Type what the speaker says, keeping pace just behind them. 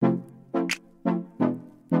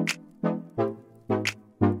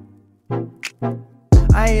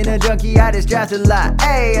ain't a junkie, I just draft a lot,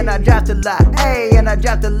 ayy, and I draft a lot, ayy, and I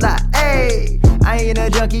draft a lot, ayy. I ain't a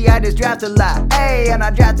junkie, I just draft a lot, ayy, and I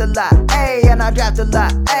draft a lot, ayy, and I draft a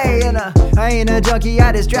lot, ayy, and I ain't a junkie,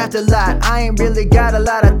 I just draft a lot. I ain't really got a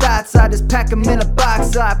lot of thoughts, I just pack them in a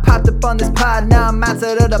box. So I popped up on this pod, now I'm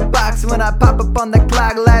outside of the box. When I pop up on the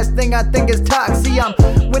clock, last thing I think is talk. See, I'm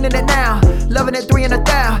winning it now, loving it 3 in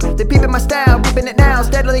 1,000. They peeping my style, reaping it now,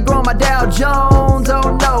 steadily growing my Dow Jones.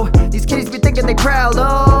 Oh no, these kids be thinking they proud.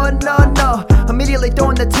 Oh no, immediately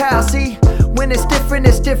throwing the towel. See, when it's different,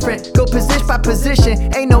 it's different. Go position by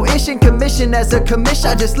position, ain't no issue commission. As a commission,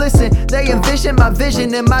 I just listen. They envision my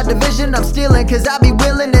vision in my division. I'm stealing, cause I be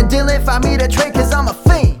willing and dealing. Find me the trade, cause I'm a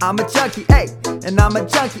fiend. I'm a junkie, ayy, and I'm a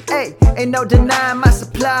junkie, ayy. Ain't no denying my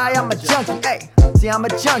supply, I'm a junkie, ayy. See, I'm a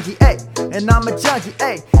junkie, ayy, and I'm a junkie,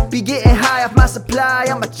 ayy. Be getting high off my supply,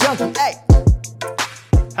 I'm a junkie, ayy.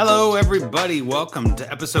 Hello, everybody. Welcome to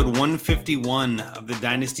episode 151 of the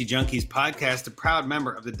Dynasty Junkies podcast, a proud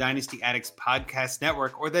member of the Dynasty Addicts Podcast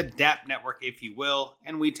Network, or the DAP Network, if you will.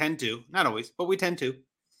 And we tend to, not always, but we tend to.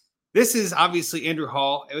 This is obviously Andrew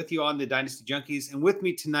Hall with you on the Dynasty Junkies. And with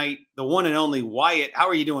me tonight, the one and only Wyatt. How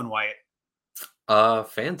are you doing, Wyatt?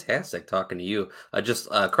 Fantastic talking to you. Just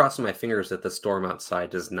crossing my fingers that the storm outside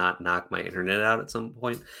does not knock my internet out at some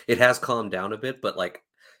point. It has calmed down a bit, but like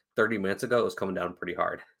 30 minutes ago, it was coming down pretty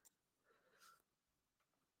hard.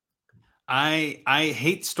 I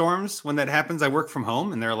hate storms when that happens. I work from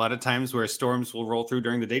home, and there are a lot of times where storms will roll through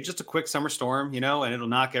during the day. Just a quick summer storm, and it'll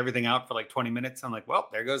knock everything out for like 20 minutes. I'm like, well,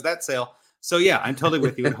 there goes that sale. So yeah, I'm totally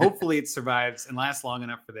with you. And hopefully it survives and lasts long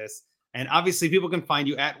enough for this. And obviously people can find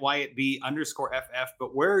you at WyattB_FF.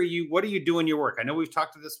 But where are you? What are you doing your work? I know we've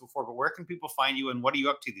talked to this before, but where can people find you and what are you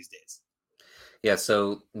up to these days? Yeah,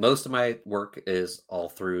 so most of my work is all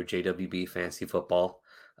through JWB Fantasy Football,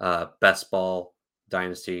 Best Ball,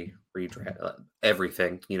 Dynasty, Redraft,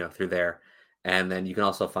 everything, through there. And then you can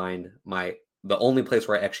also find the only place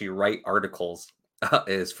where I actually write articles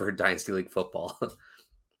is for Dynasty League Football.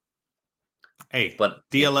 Hey, but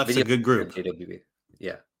DLF's a good group. JWB.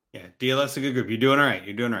 Yeah, DLF's a good group. You're doing all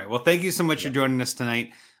right. Well, thank you so much for joining us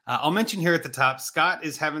tonight. I'll mention here at the top, Scott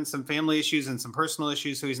is having some family issues and some personal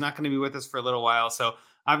issues, so he's not going to be with us for a little while. So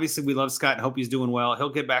obviously we love Scott and hope he's doing well. He'll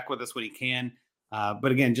get back with us when he can.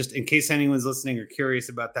 But again, just in case anyone's listening or curious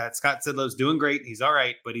about that, Scott Sidlow's doing great. He's all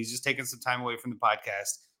right, but he's just taking some time away from the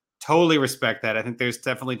podcast. Totally respect that. I think there's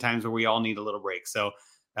definitely times where we all need a little break. So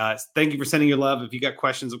thank you for sending your love. If you got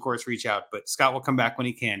questions, of course, reach out. But Scott will come back when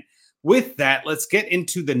he can. With that, let's get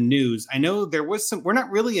into the news. I know there was we're not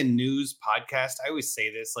really a news podcast. I always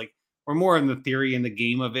say this, like we're more in the theory and the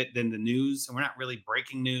game of it than the news. And we're not really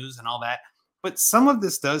breaking news and all that. But some of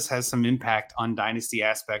this does have some impact on Dynasty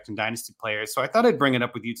aspect and Dynasty players. So I thought I'd bring it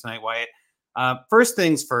up with you tonight, Wyatt. First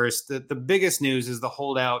things first, the biggest news is the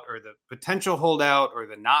holdout or the potential holdout or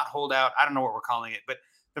the not holdout. I don't know what we're calling it, but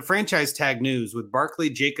the franchise tag news with Barkley,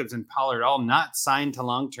 Jacobs, and Pollard all not signed to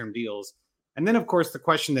long-term deals. And then, of course, the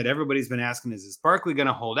question that everybody's been asking is Barkley going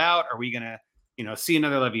to hold out? Are we going to, see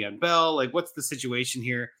another Le'Veon Bell? Like, what's the situation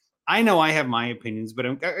here? I know I have my opinions, but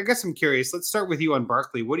I guess I'm curious. Let's start with you on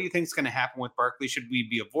Barkley. What do you think is going to happen with Barkley? Should we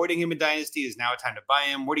be avoiding him in Dynasty? Is now a time to buy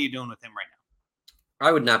him? What are you doing with him right now?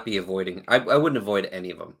 I would not be avoiding. I wouldn't avoid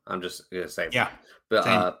any of them. I'm just going to say. Yeah.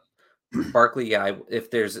 But Barkley, yeah,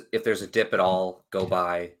 if there's a dip at all, go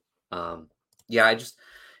buy.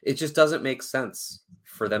 It just doesn't make sense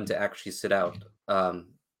for them to actually sit out.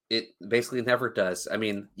 It basically never does. I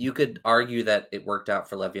mean, you could argue that it worked out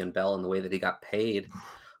for Le'Veon Bell in the way that he got paid.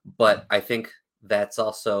 But I think that's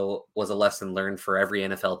also was a lesson learned for every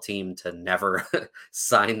NFL team to never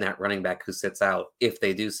sign that running back who sits out, if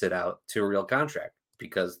they do sit out, to a real contract,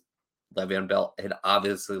 because Le'Veon Bell had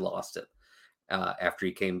obviously lost it after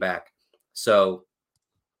he came back. So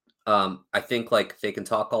I think like they can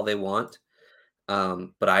talk all they want,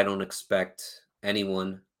 but I don't expect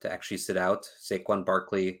anyone to actually sit out. Saquon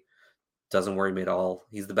Barkley doesn't worry me at all.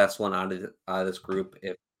 He's the best one out of this group.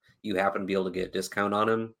 If you happen to be able to get a discount on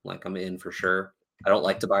him, like I'm in for sure. I don't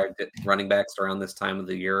like to buy running backs around this time of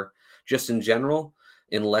the year, just in general,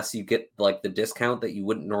 unless you get like the discount that you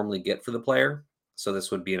wouldn't normally get for the player. So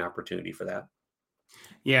this would be an opportunity for that.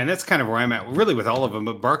 Yeah, and that's kind of where I'm at, really, with all of them,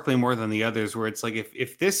 but Barkley more than the others, where it's like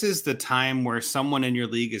if this is the time where someone in your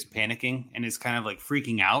league is panicking and is kind of like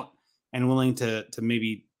freaking out and willing to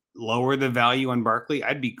maybe lower the value on Barkley,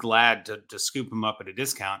 I'd be glad to scoop him up at a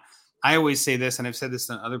discount. I always say this, and I've said this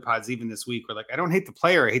on other pods even this week, where like I don't hate the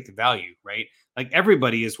player, I hate the value, right? Like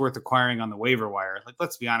everybody is worth acquiring on the waiver wire. Like,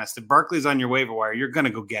 let's be honest, if Barkley's on your waiver wire, you're going to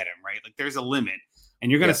go get him, right? Like there's a limit, and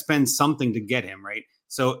you're going to spend something to get him, right?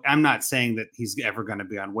 So I'm not saying that he's ever going to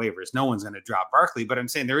be on waivers. No one's going to drop Barkley, but I'm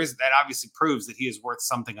saying that obviously proves that he is worth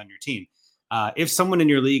something on your team. If someone in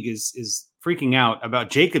your league is freaking out about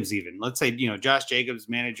Jacobs, even let's say, Josh Jacobs'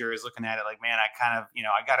 manager is looking at it like, man,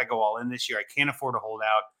 I got to go all in this year. I can't afford to hold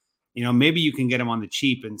out. Maybe you can get him on the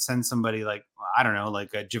cheap and send somebody like, I don't know,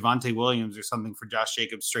 like a Javonte Williams or something for Josh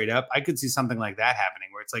Jacobs straight up. I could see something like that happening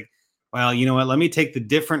where it's like, well, you know what? Let me take the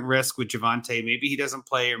different risk with Javonte. Maybe he doesn't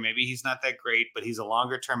play, or maybe he's not that great, but he's a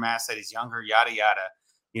longer-term asset. He's younger, yada,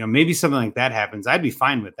 yada. Maybe something like that happens. I'd be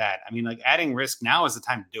fine with that. I mean, like adding risk now is the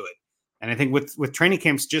time to do it. And I think with training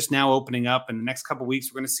camps just now opening up in the next couple of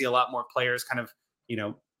weeks, we're going to see a lot more players kind of,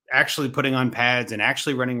 actually putting on pads and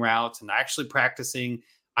actually running routes and actually practicing.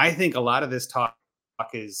 I think a lot of this talk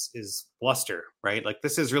is bluster, right? Like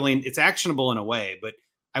this is really, it's actionable in a way, but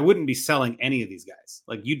I wouldn't be selling any of these guys.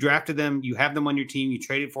 Like you drafted them, you have them on your team, you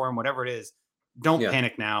traded for them, whatever it is. Don't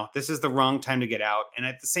panic now. This is the wrong time to get out. And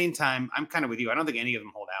at the same time, I'm kind of with you. I don't think any of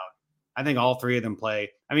them hold out. I think all three of them play.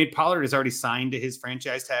 I mean, Pollard is already signed to his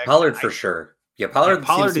franchise tag. Pollard for sure. Yeah, Pollard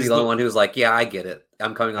seems to be the only one who's like, yeah, I get it.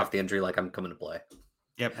 I'm coming off the injury, like I'm coming to play.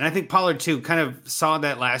 Yep. And I think Pollard too kind of saw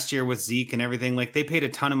that last year with Zeke and everything. Like they paid a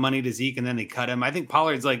ton of money to Zeke and then they cut him. I think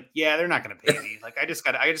Pollard's like, yeah, they're not going to pay me. Like I just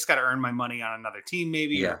got to earn my money on another team,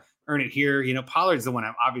 maybe or earn it here. Pollard's the one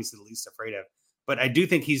I'm obviously the least afraid of, but I do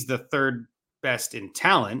think he's the third best in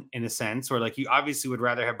talent in a sense, where like you obviously would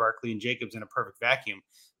rather have Barkley and Jacobs in a perfect vacuum.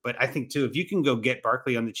 But I think too, if you can go get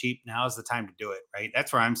Barkley on the cheap, now is the time to do it. Right.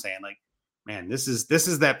 That's where I'm saying like, man, this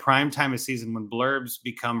is that prime time of season when blurbs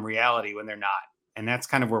become reality when they're not. And that's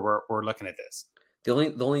kind of where we're looking at this. The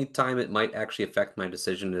only time it might actually affect my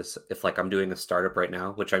decision is if like I'm doing a startup right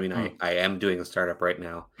now, which I mean, I am doing a startup right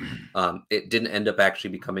now. It didn't end up actually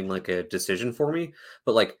becoming like a decision for me,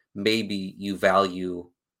 but like maybe you value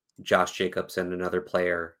Josh Jacobs and another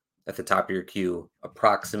player at the top of your queue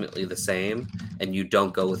approximately the same, and you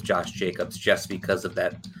don't go with Josh Jacobs just because of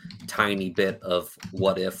that tiny bit of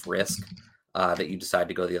what if risk. That you decide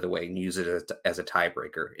to go the other way and use it as a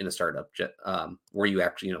tiebreaker in a startup, where you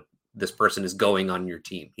actually, this person is going on your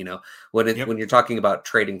team. When you're talking about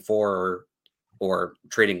trading for or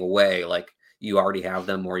trading away, like you already have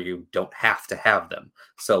them or you don't have to have them.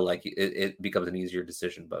 So like it becomes an easier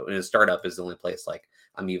decision. But in a startup is the only place like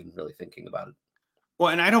I'm even really thinking about it. Well,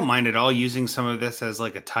 and I don't mind at all using some of this as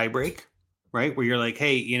like a tie break. Right. Where you're like,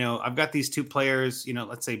 hey, I've got these two players,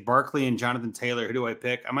 let's say Barkley and Jonathan Taylor. Who do I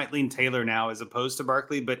pick? I might lean Taylor now as opposed to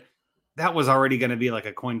Barkley, but that was already going to be like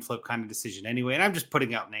a coin flip kind of decision anyway. And I'm just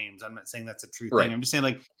putting out names. I'm not saying that's a true thing. I'm just saying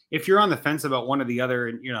like, if you're on the fence about one or the other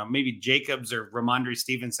and, maybe Jacobs or Ramondre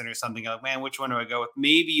Stevenson or something, like, man, which one do I go with?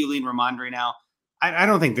 Maybe you lean Ramondre now. I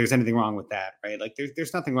don't think there's anything wrong with that, right? Like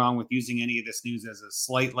there's nothing wrong with using any of this news as a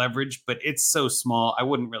slight leverage, but it's so small. I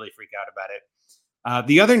wouldn't really freak out about it.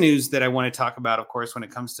 The other news that I want to talk about, of course, when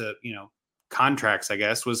it comes to, contracts, I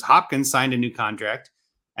guess, was Hopkins signed a new contract.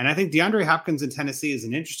 And I think DeAndre Hopkins in Tennessee is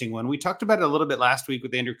an interesting one. We talked about it a little bit last week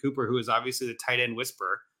with Andrew Cooper, who is obviously the tight end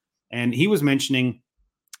whisperer. And he was mentioning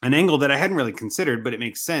an angle that I hadn't really considered, but it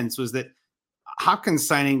makes sense, was that Hopkins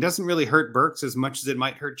signing doesn't really hurt Burks as much as it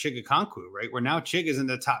might hurt Chig Okonkwo, right? Where now Chig is in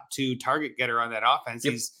the top 2 target getter on that offense.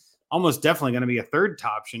 Yep. He's almost definitely going to be a third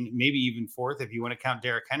option, maybe even fourth. If you want to count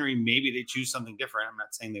Derrick Henry, maybe they choose something different. I'm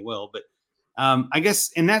not saying they will, but I guess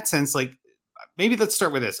in that sense, like maybe let's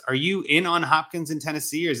start with this. Are you in on Hopkins in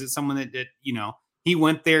Tennessee, or is it someone that he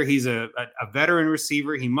went there? He's a veteran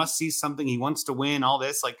receiver. He must see something. He wants to win, all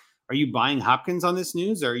this. Like, are you buying Hopkins on this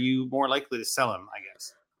news? Or are you more likely to sell him, I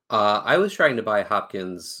guess? I was trying to buy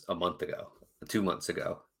Hopkins a month ago, 2 months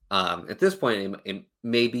ago. At this point,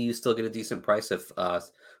 maybe you still get a decent price if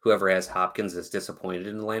whoever has Hopkins is disappointed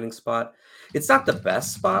in the landing spot. It's not the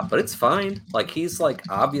best spot, but it's fine. Like he's like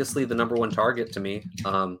obviously the number 1 target to me.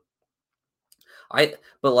 I've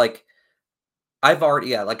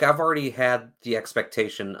already had the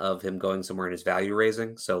expectation of him going somewhere in his value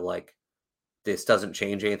raising. So like this doesn't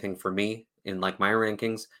change anything for me in like my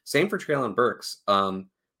rankings. Same for Treylon Burks.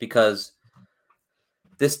 Because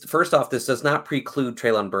this, first off, this does not preclude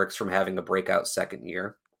Treylon Burks from having a breakout second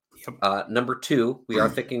year. Yep. Number 2, we are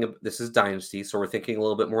thinking of, this is Dynasty, so we're thinking a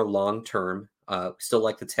little bit more long term. Still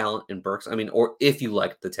like the talent in Burks. I mean, or if you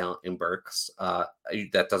like the talent in Burks,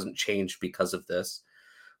 that doesn't change because of this.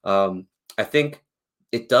 I think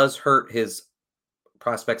it does hurt his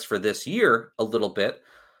prospects for this year a little bit,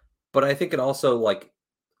 but I think it also like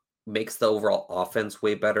makes the overall offense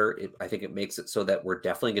way better. I think it makes it so that we're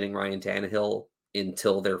definitely getting Ryan Tannehill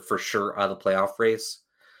until they're for sure out of the playoff race.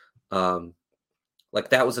 Like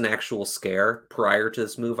that was an actual scare prior to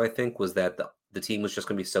this move, I think, was that the team was just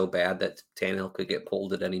going to be so bad that Tannehill could get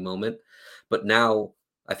pulled at any moment. But now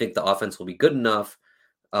I think the offense will be good enough.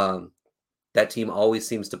 That team always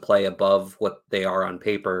seems to play above what they are on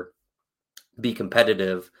paper, be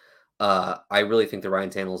competitive. I really think that Ryan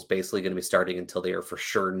Tannehill is basically going to be starting until they are for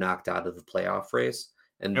sure knocked out of the playoff race.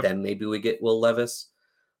 And then maybe we get Will Levis.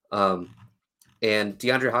 And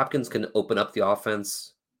DeAndre Hopkins can open up the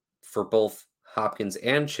offense for both Hopkins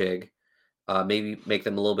and Chig, maybe make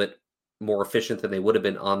them a little bit more efficient than they would have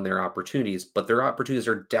been on their opportunities. But their opportunities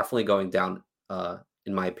are definitely going down,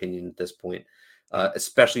 in my opinion, at this point,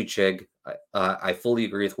 especially Chig. I fully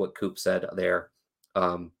agree with what Coop said there.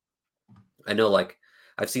 I know, like,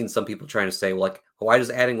 I've seen some people trying to say, well, like, why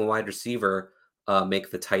does adding a wide receiver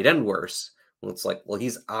make the tight end worse? Well, it's like, well,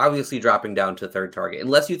 he's obviously dropping down to third target,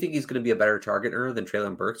 unless you think he's going to be a better target earner than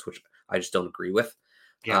Treylon Burks, which I just don't agree with.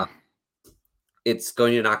 Yeah. It's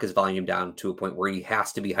going to knock his volume down to a point where he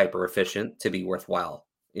has to be hyper efficient to be worthwhile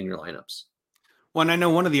in your lineups. Well, and I know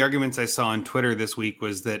one of the arguments I saw on Twitter this week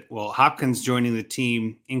was that, well, Hopkins joining the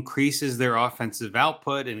team increases their offensive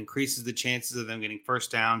output and increases the chances of them getting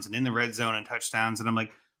first downs and in the red zone and touchdowns. And I'm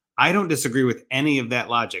like, I don't disagree with any of that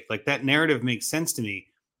logic. Like, that narrative makes sense to me,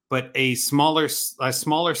 but a smaller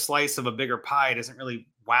slice of a bigger pie doesn't really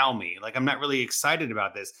wow me. Like, I'm not really excited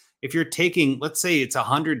about this. If you're taking, let's say it's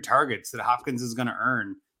 100 targets that Hopkins is going to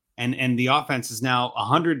earn, and the offense is now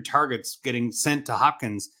 100 targets getting sent to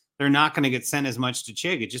Hopkins, they're not going to get sent as much to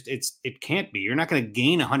Chig. It can't be. You're not going to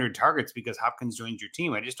gain 100 targets because Hopkins joined your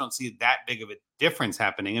team. I just don't see that big of a difference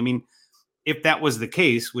happening. I mean, if that was the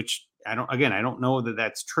case, which I don't know that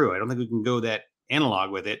that's true. I don't think we can go that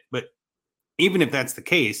analog with it. But even if that's the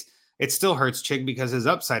case, it still hurts Chig because his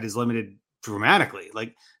upside is limited dramatically.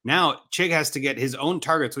 Like, now Chig has to get his own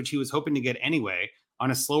targets, which he was hoping to get anyway, on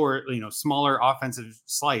a slower, smaller offensive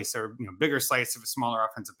slice, or, bigger slice of a smaller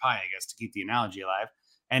offensive pie, I guess, to keep the analogy alive.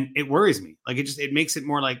 And it worries me. Like, it makes it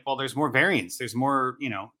more like, well, there's more variance. There's more,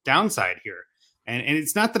 downside here. And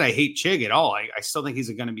it's not that I hate Chig at all. I still think he's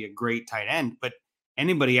going to be a great tight end, but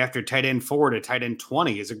anybody after tight end 4 to tight end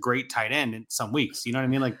 20 is a great tight end in some weeks. You know what I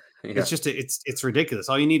mean? Like, yeah. It's just, it's ridiculous.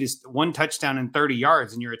 All you need is one touchdown and 30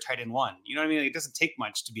 yards and you're a tight end 1. You know what I mean? Like, it doesn't take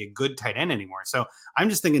much to be a good tight end anymore. So I'm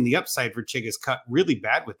just thinking the upside for Chig is cut really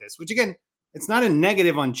bad with this, which, again, it's not a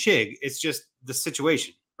negative on Chig. It's just the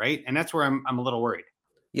situation, right? And that's where I'm a little worried.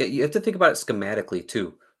 Yeah, you have to think about it schematically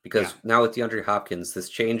too, because now with DeAndre Hopkins, this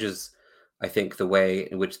changes, I think, the way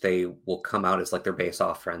in which they will come out as like their base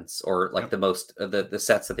offense, or like the most the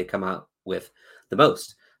sets that they come out with the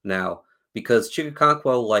most now. Because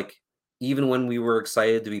Chigakonkwo, like, even when we were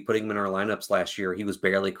excited to be putting him in our lineups last year, he was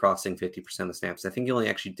barely crossing 50% of snaps. I think he only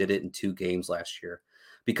actually did it in 2 games last year,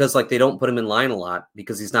 because like they don't put him in line a lot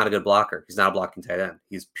because he's not a good blocker. He's not a blocking tight end.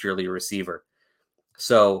 He's purely a receiver.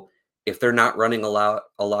 So if they're not running a lot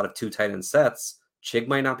of 2 tight end sets, Chig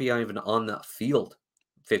might not be even on the field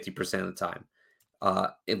 50% of the time,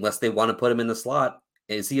 unless they want to put him in the slot.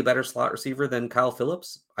 Is he a better slot receiver than Kyle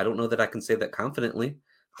Phillips? I don't know that I can say that confidently.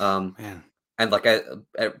 Man. And like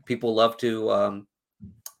people love to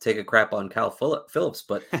take a crap on Kyle Phillips,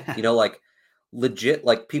 but like legit,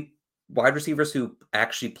 like wide receivers who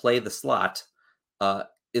actually play the slot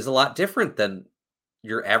is a lot different than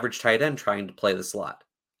your average tight end trying to play the slot.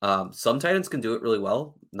 Some tight ends can do it really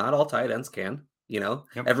well. Not all tight ends can.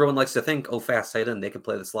 Everyone likes to think, fast tight end, they can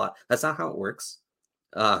play the slot. That's not how it works.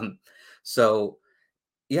 So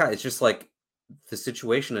yeah, it's just like the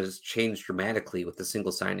situation has changed dramatically with the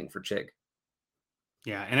single signing for Chig.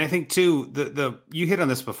 Yeah, and I think too, the you hit on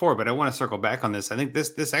this before, but I want to circle back on this. I think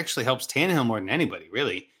this actually helps Tannehill more than anybody,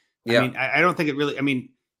 really. Yeah. I mean, I don't think it really. I mean,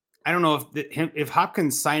 I don't know if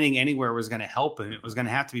Hopkins signing anywhere was going to help him. It was going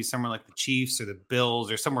to have to be somewhere like the Chiefs or the Bills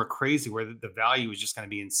or somewhere crazy where the value is just going to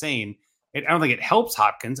be insane. I don't think it helps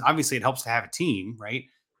Hopkins. Obviously, it helps to have a team, right?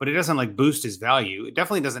 But it doesn't like boost his value. It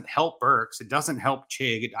definitely doesn't help Burks. It doesn't help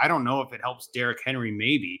Chig. I don't know if it helps Derrick Henry,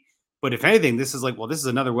 maybe. But if anything, this is like, well, this is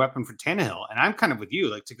another weapon for Tannehill. And I'm kind of with you,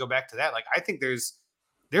 like, to go back to that. Like, I think there's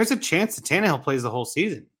a chance that Tannehill plays the whole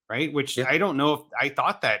season, right? Which I don't know if I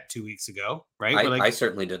thought that 2 weeks ago, right? I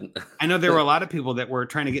certainly didn't. I know there were a lot of people that were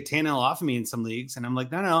trying to get Tannehill off of me in some leagues. And I'm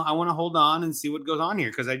like, no, I want to hold on and see what goes on here.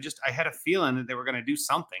 Because I had a feeling that they were going to do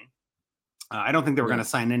something. I don't think they were going to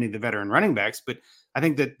sign any of the veteran running backs, but I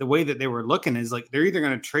think that the way that they were looking is like, they're either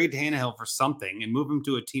going to trade Tannehill for something and move him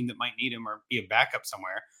to a team that might need him or be a backup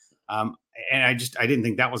somewhere. And I didn't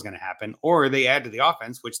think that was going to happen, or they add to the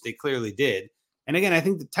offense, which they clearly did. And again, I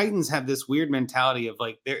think the Titans have this weird mentality of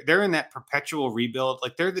like, they're in that perpetual rebuild.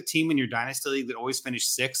 Like, they're the team in your dynasty league that always finish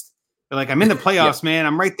 6th. They're like, I'm in the playoffs, man.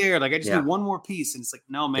 I'm right there. Like, I just need one more piece. And it's like,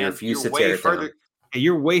 no, man, you're way further.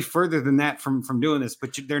 You're way further than that from doing this,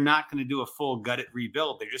 but they're not going to do a full gutted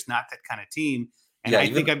rebuild. They're just not that kind of team. And Yeah,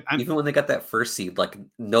 I think even when they got that first seed, like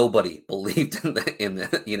nobody believed in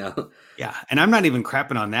the yeah, and I'm not even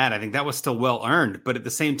crapping on that. I think that was still well earned, but at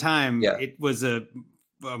the same time, Yeah. it was a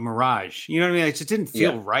mirage. You know what I mean? It just didn't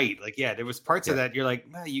feel Yeah. right. Like, yeah, there was parts of Yeah. that you're like,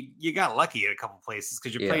 well, you got lucky at a couple places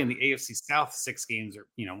because you're Yeah. playing the AFC South 6 games or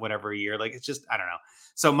whatever a year. Like, it's just I don't know.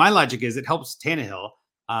 So my logic is it helps Tannehill.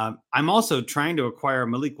 I'm also trying to acquire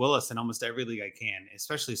Malik Willis in almost every league I can,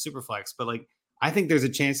 especially Superflex. But like, I think there's a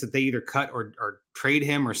chance that they either cut or trade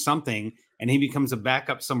him or something, and he becomes a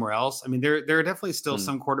backup somewhere else. I mean, there are definitely still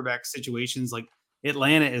some quarterback situations like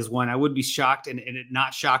Atlanta is one. I would be shocked and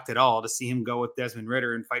not shocked at all to see him go with Desmond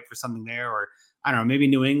Ridder and fight for something there. Or I don't know, maybe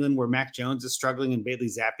New England where Mac Jones is struggling and Bailey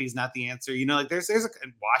Zappi's not the answer. Like there's a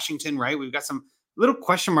Washington, right? We've got some little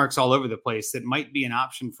question marks all over the place that might be an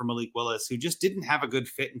option for Malik Willis, who just didn't have a good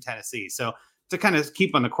fit in Tennessee. So to kind of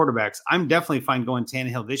keep on the quarterbacks, I'm definitely fine going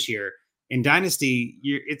Tannehill this year. In Dynasty,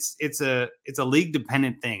 it's a league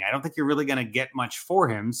dependent thing. I don't think you're really going to get much for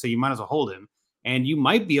him, so you might as well hold him. And you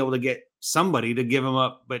might be able to get somebody to give him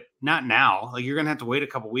up, but not now. Like you're going to have to wait a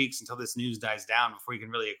couple weeks until this news dies down before you can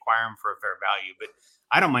really acquire him for a fair value. But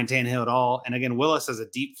I don't mind Tannehill at all. And again, Willis as a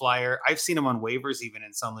deep flyer. I've seen him on waivers even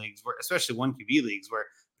in some leagues, where, especially 1 QB leagues, where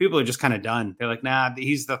people are just kind of done. They're like, nah,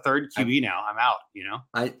 he's the third QB now. I'm out.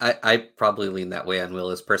 I probably lean that way on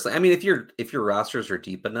Willis personally. I mean, if your rosters are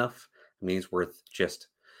deep enough, I mean, he's worth just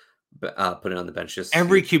putting on the bench. Just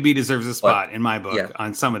every QB deserves a spot in my book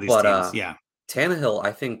on some of these teams. Yeah. Tannehill,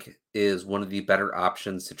 I think, is one of the better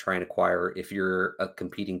options to try and acquire if you're a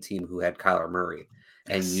competing team who had Kyler Murray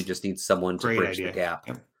and you just need someone to bridge the gap.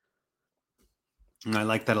 Yep. I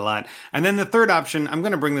like that a lot. And then the third option, I'm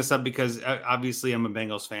going to bring this up because obviously I'm a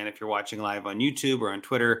Bengals fan. If you're watching live on YouTube or on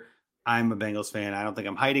Twitter, I'm a Bengals fan. I don't think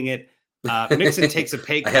I'm hiding it. Mixon takes a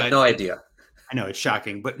pay cut. I have no idea. I know it's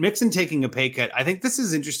shocking, but Mixon taking a pay cut, I think this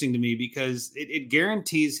is interesting to me because it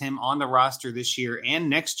guarantees him on the roster this year and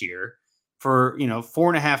next year for,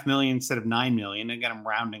 $4.5 million instead of $9 million. Again, I'm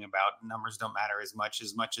rounding about numbers don't matter as much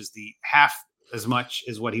as the half as much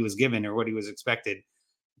as what he was given or what he was expected.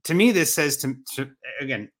 To me, this says to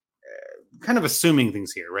again, kind of assuming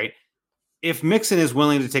things here, right? If Mixon is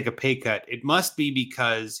willing to take a pay cut, it must be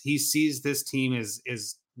because he sees this team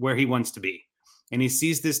is where he wants to be. And he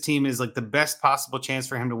sees this team as like the best possible chance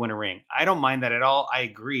for him to win a ring. I don't mind that at all. I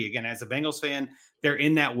agree. Again, as a Bengals fan, they're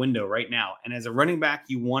in that window right now. And as a running back,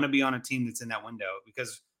 you want to be on a team that's in that window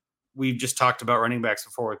because we've just talked about running backs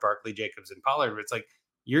before with Barkley, Jacobs, and Pollard. But it's like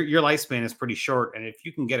your lifespan is pretty short. And if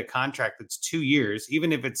you can get a contract that's 2 years,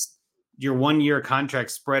 even if it's your 1 year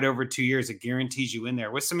contract spread over 2 years, it guarantees you in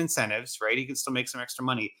there with some incentives, right? You can still make some extra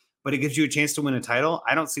money, but it gives you a chance to win a title.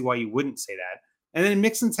 I don't see why you wouldn't say that. And then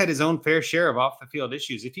Mixon's had his own fair share of off the field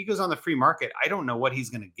issues. If he goes on the free market, I don't know what he's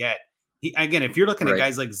going to get. Again, if you're looking at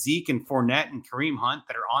guys like Zeke and Fournette and Kareem Hunt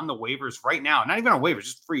that are on the waivers right now, not even on waivers,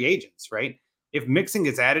 just free agents, right? If Mixon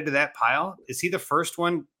gets added to that pile, is he the first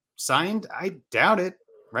one signed? I doubt it,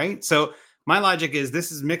 right? So my logic is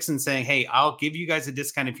this is Mixon saying, hey, I'll give you guys a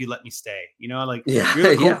discount if you let me stay. You're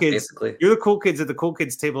the cool kids. Basically. You're the cool kids at the cool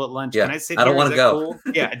kids table at lunch. Yeah. Can I sit I don't want to go.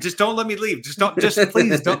 Cool? Yeah, just don't let me leave. Just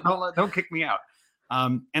please don't kick me out.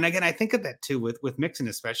 And again, I think of that too with Mixon,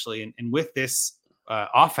 especially, and with this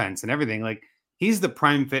offense and everything. Like he's the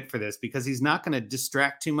prime fit for this because he's not going to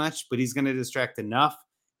distract too much, but he's going to distract enough.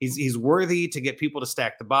 He's worthy to get people to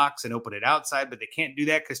stack the box and open it outside, but they can't do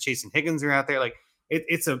that because Chase and Higgins are out there. Like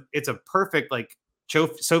it's a perfect like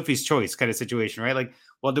Sophie's choice kind of situation, right? Like,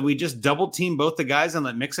 well, do we just double team both the guys and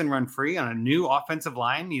let Mixon run free on a new offensive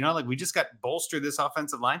line? Like we just got bolstered this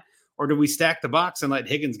offensive line. Or do we stack the box and let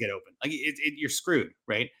Higgins get open? Like you're screwed,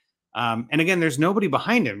 right? And again, there's nobody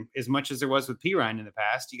behind him as much as there was with Pirine in the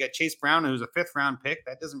past. You got Chase Brown, who's a 5th round pick.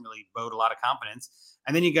 That doesn't really bode a lot of confidence.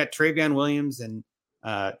 And then you got Travion Williams and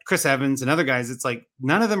Chris Evans and other guys. It's like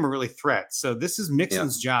none of them are really threats. So this is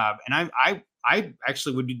Mixon's job. And I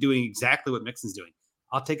actually would be doing exactly what Mixon's doing.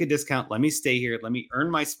 I'll take a discount. Let me stay here. Let me earn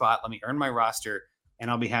my spot. Let me earn my roster. And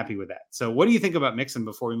I'll be happy with that. So what do you think about Mixon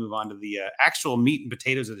before we move on to the actual meat and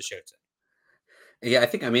potatoes of the show today? Yeah, I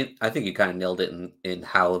think you kind of nailed it in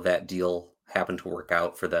how that deal happened to work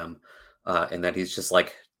out for them. And that he's just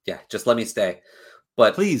like, yeah, just let me stay.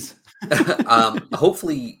 But please.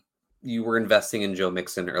 Hopefully you were investing in Joe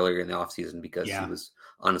Mixon earlier in the offseason because he was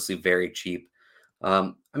honestly very cheap.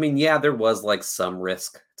 There was like some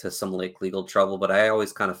risk to some legal trouble, but I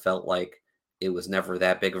always kind of felt like it was never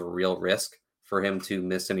that big of a real risk for him to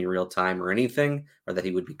miss any real time or anything, or that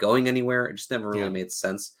he would be going anywhere. It just never really made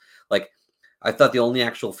sense. Like I thought the only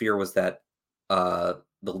actual fear was that the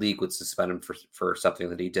league would suspend him for something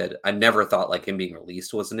that he did. I never thought like him being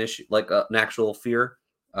released was an issue, like an actual fear.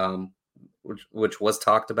 which was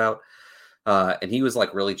talked about. And he was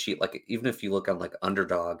like really cheap. Like even if you look on like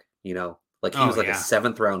Underdog, like he was like a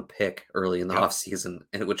 7th round pick early in the offseason,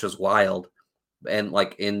 and which was wild. And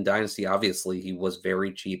like in Dynasty, obviously he was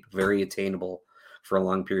very cheap, very attainable for a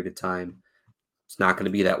long period of time. It's not going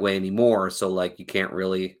to be that way anymore. So like you can't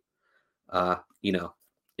really,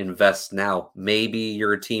 invest now. Maybe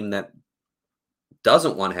you're a team that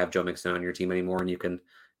doesn't want to have Joe Mixon on your team anymore, and you can.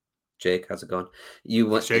 Jake, how's it going?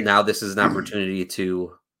 Now this is an opportunity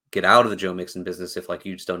to get out of the Joe Mixon business if like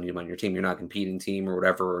you just don't need him on your team. You're not a competing team or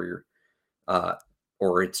whatever, or you're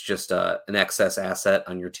or it's just an excess asset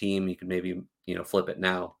on your team. You can maybe flip it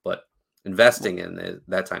now, but investing in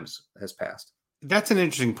that time has passed. That's an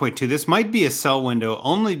interesting point too. This might be a sell window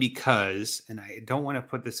only because, and I don't want to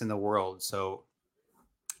put this in the world, so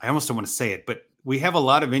I almost don't want to say it, but we have a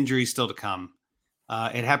lot of injuries still to come.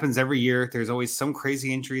 It happens every year. There's always some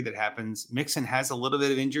crazy injury that happens. Mixon has a little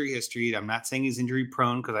bit of injury history. I'm not saying he's injury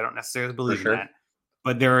prone because I don't necessarily believe in that.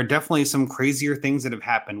 But there are definitely some crazier things that have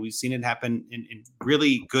happened. We've seen it happen in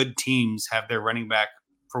really good teams have their running back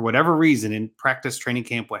for whatever reason in practice, training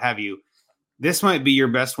camp, what have you. This might be your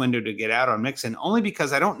best window to get out on Mixon only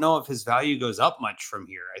because I don't know if his value goes up much from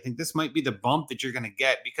here. I think this might be the bump that you're going to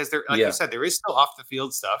get because there, like you said, there is still off the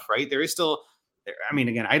field stuff, right? There is still, I mean,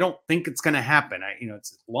 again, I don't think it's going to happen.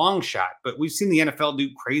 It's a long shot, but we've seen the NFL do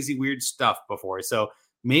crazy, weird stuff before. So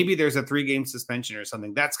maybe there's a 3-game suspension or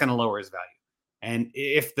something that's going to lower his value. And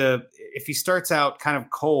if he starts out kind of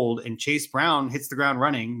cold and Chase Brown hits the ground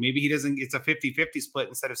running, maybe he doesn't, it's a 50-50 split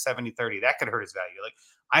instead of 70-30. That could hurt his value. Like,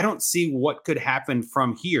 I don't see what could happen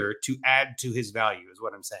from here to add to his value is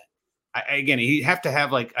what I'm saying. Again, he'd have to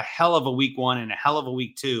have like a hell of a week 1 and a hell of a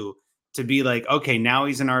week 2 to be like, okay, now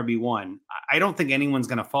he's an RB1. I don't think anyone's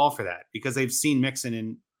going to fall for that because they've seen Mixon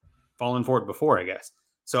and fallen for it before, I guess.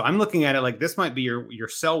 So I'm looking at it like this might be your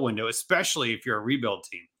sell window, especially if you're a rebuild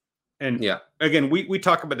team. And again, we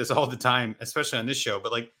talk about this all the time, especially on this show,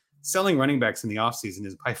 but like selling running backs in the offseason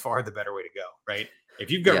is by far the better way to go, right? If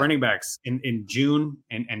you've got running backs in June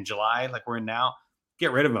and July, like we're in now,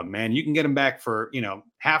 get rid of them, man. You can get them back for,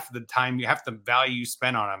 half the time, half the value you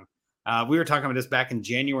spent on them. We were talking about this back in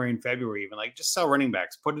January and February, even like just sell running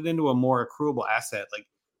backs, put it into a more accruable asset. Like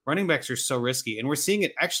running backs are so risky and we're seeing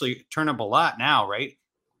it actually turn up a lot now, right?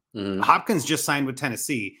 Mm-hmm. Hopkins just signed with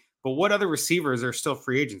Tennessee. But what other receivers are still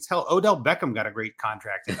free agents? Hell, Odell Beckham got a great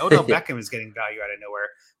contract, and Odell Beckham is getting value out of nowhere.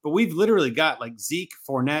 But we've literally got like Zeke,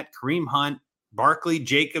 Fournette, Kareem Hunt, Barkley,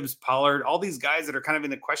 Jacobs, Pollard, all these guys that are kind of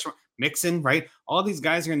in the question mark. Mixon, right? All these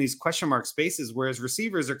guys are in these question mark spaces, whereas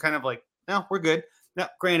receivers are kind of like, no, we're good. Now,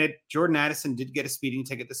 granted, Jordan Addison did get a speeding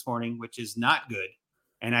ticket this morning, which is not good.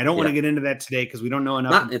 And I don't want to get into that today because we don't know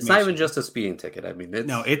enough. It's not even just a speeding ticket. I mean,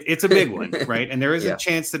 it's a big one, right? And there is a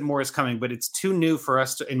chance that more is coming, but it's too new for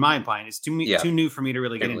us to, in my opinion, it's too new for me to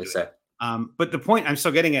really get into it. But the point I'm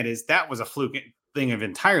still getting at is that was a fluke thing of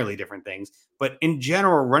entirely different things. But in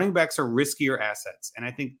general, running backs are riskier assets. And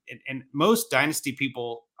I think, and most dynasty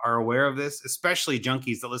people are aware of this, especially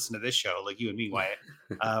junkies that listen to this show, like you and me, Wyatt.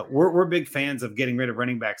 We're big fans of getting rid of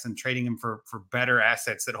running backs and trading them for better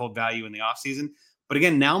assets that hold value in the offseason. But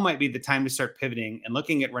again, now might be the time to start pivoting and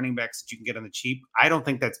looking at running backs that you can get on the cheap. I don't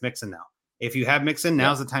think that's Mixon now. If you have Mixon,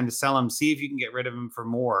 now's the time to sell him. See if you can get rid of him for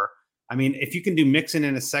more. I mean, if you can do Mixon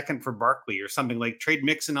in a second for Barkley or something, like trade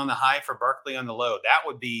Mixon on the high for Barkley on the low, that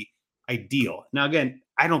would be ideal. Now, again,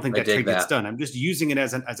 I don't think that trade gets done. I'm just using it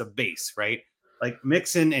as a base, right? Like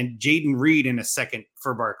Mixon and Jaden Reed in a second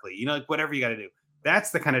for Barkley. Like whatever you got to do.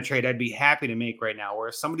 That's the kind of trade I'd be happy to make right now, where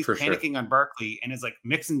if somebody's panicking on Barkley and is like,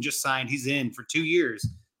 Mixon just signed, he's in for 2 years,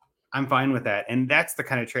 I'm fine with that. And that's the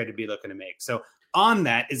kind of trade I'd be looking to make. So on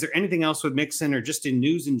that, is there anything else with Mixon or just in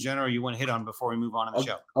news in general you want to hit on before we move on in the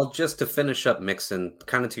show? I'll just to finish up Mixon,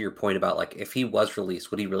 kind of to your point about like, if he was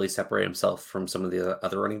released, would he really separate himself from some of the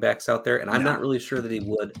other running backs out there? And I'm not really sure that he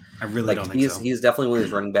would. I really don't think so. He's definitely one of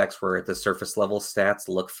these running backs where the surface level stats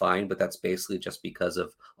look fine, but that's basically just because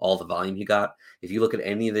of all the volume he got. If you look at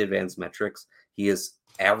any of the advanced metrics, he is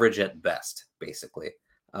average at best, basically.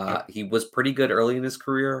 He was pretty good early in his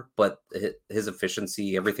career, but his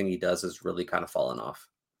efficiency, everything he does has really kind of fallen off.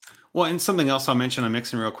 Well, and something else I'll mention on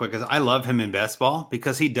Mixon real quick is I love him in best ball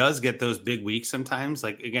because he does get those big weeks sometimes.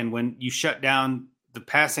 Like, again, when you shut down the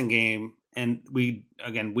passing game, and I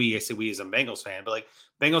say we as a Bengals fan, but like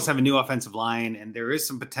Bengals have a new offensive line, and there is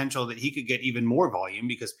some potential that he could get even more volume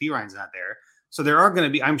because Perine's not there. So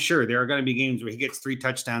I'm sure there are going to be games where he gets 3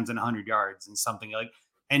 touchdowns and 100 yards and something like.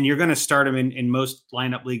 And you're going to start him in most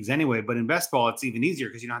lineup leagues anyway. But in best ball, it's even easier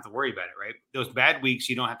because you don't have to worry about it, right? Those bad weeks,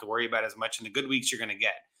 you don't have to worry about as much. And the good weeks, you're going to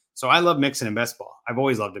get. So I love Mixon in best ball. I've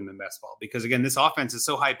always loved him in best ball because, again, this offense is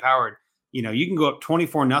so high-powered. you can go up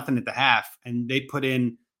 24-0 at the half, and they put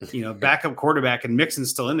in, backup quarterback, and Mixon's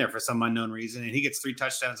still in there for some unknown reason, and he gets 3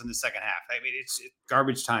 touchdowns in the second half. I mean, it's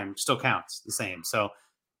garbage time still counts the same. So,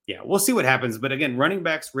 yeah, we'll see what happens. But again, running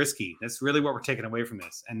backs risky. That's really what we're taking away from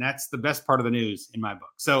this, and that's the best part of the news in my book.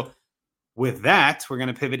 So, with that, we're going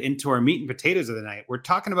to pivot into our meat and potatoes of the night. We're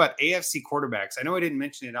talking about AFC quarterbacks. I know I didn't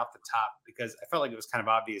mention it off the top because I felt like it was kind of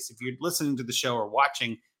obvious. If you're listening to the show or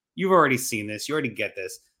watching, you've already seen this. You already get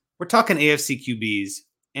this. We're talking AFC QBs,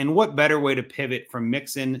 and what better way to pivot from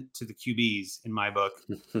Mixon to the QBs in my book?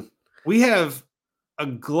 We have a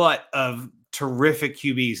glut of terrific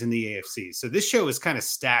QBs in the AFC. So this show is kind of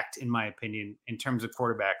stacked, in my opinion, in terms of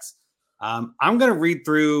quarterbacks. I'm going to read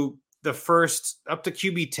through the first up to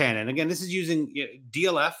QB 10. And again, this is using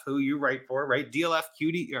DLF, who you write for, right? DLF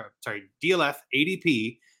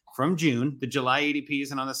ADP from June. The July ADP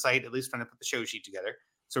isn't on the site, at least when I put the show sheet together.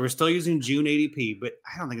 So we're still using June ADP, but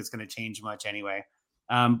I don't think it's going to change much anyway.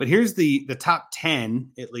 But here's the top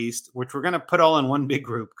 10, at least, which we're going to put all in one big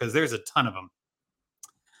group because there's a ton of them.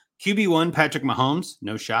 QB1, Patrick Mahomes,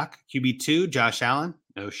 no shock. QB2, Josh Allen,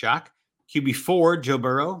 no shock. QB4, Joe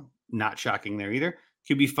Burrow, not shocking there either.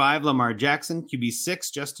 QB5, Lamar Jackson.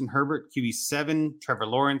 QB6, Justin Herbert. QB7, Trevor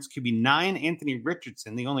Lawrence. QB9, Anthony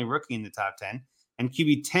Richardson, the only rookie in the top 10. And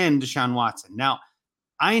QB10, Deshaun Watson. Now,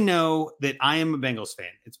 I know that I am a Bengals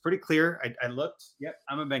fan. It's pretty clear. I looked. Yep,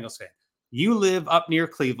 I'm a Bengals fan. You live up near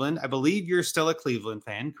Cleveland. I believe you're still a Cleveland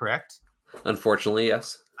fan, correct? Unfortunately,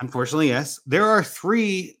 yes. Unfortunately, yes. There are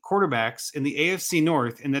 3 quarterbacks in the AFC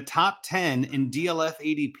North in the top 10 in DLF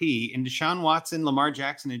ADP in Deshaun Watson, Lamar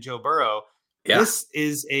Jackson, and Joe Burrow. Yeah. This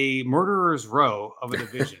is a murderer's row of a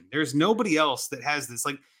division. There's nobody else that has this.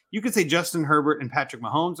 Like, you could say Justin Herbert and Patrick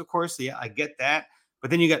Mahomes, of course. Yeah, I get that.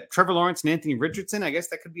 But then you got Trevor Lawrence and Anthony Richardson. I guess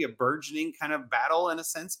that could be a burgeoning kind of battle in a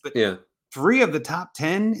sense. But yeah, 3 of the top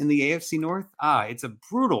 10 in the AFC North. It's a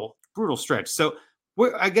brutal, brutal stretch. So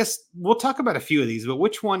I guess we'll talk about a few of these, but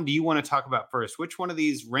which one do you want to talk about first? Which one of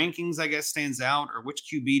these rankings, I guess, stands out, or which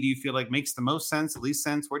QB do you feel like makes the most sense, least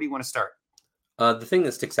sense? Where do you want to start? The thing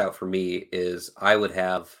that sticks out for me is I would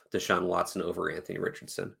have Deshaun Watson over Anthony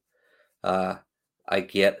Richardson. I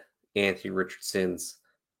get Anthony Richardson's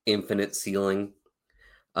infinite ceiling.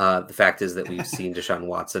 The fact is that we've seen Deshaun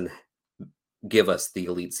Watson give us the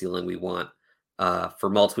elite ceiling we want for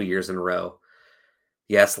multiple years in a row.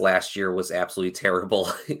 Yes, last year was absolutely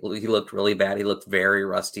terrible. He looked really bad. He looked very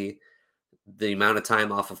rusty. The amount of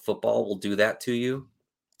time off of football will do that to you.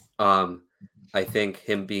 I think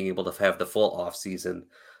him being able to have the full offseason,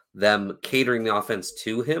 them catering the offense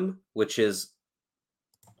to him, which is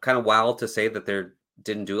kind of wild to say that they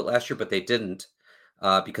didn't do it last year, but they didn't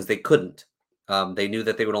because they couldn't. They knew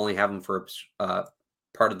that they would only have him for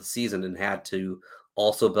part of the season and had to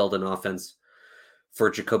also build an offense for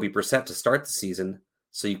Jacoby Brissett to start the season.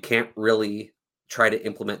 So you can't really try to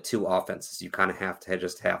implement 2 offenses. You kind of have to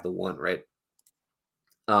just have the one, right?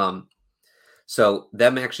 So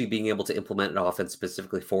them actually being able to implement an offense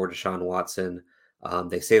specifically for Deshaun Watson,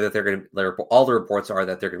 they say that all the reports are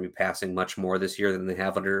that they're going to be passing much more this year than they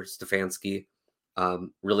have under Stefanski.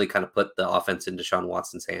 Really kind of put the offense in Deshaun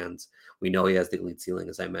Watson's hands. We know he has the elite ceiling,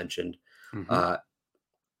 as I mentioned. Mm-hmm.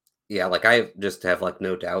 Yeah, like I just have like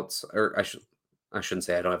no doubts, or I shouldn't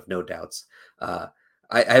say I don't have no doubts.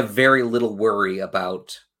 I have very little worry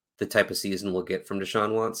about the type of season we'll get from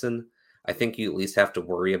Deshaun Watson. I think you at least have to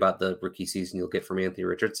worry about the rookie season you'll get from Anthony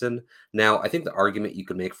Richardson. Now, I think the argument you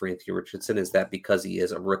could make for Anthony Richardson is that because he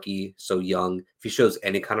is a rookie, so young, if he shows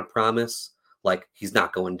any kind of promise, like he's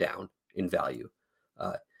not going down in value.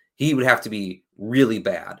 He would have to be really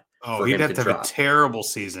bad. Oh, he'd have to have a terrible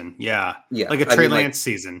season. Yeah. Like a Trey Lance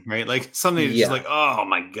season, right? Like something just like, oh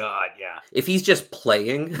my God. Yeah. If he's just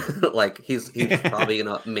playing, like he's probably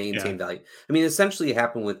going to maintain value. I mean, essentially it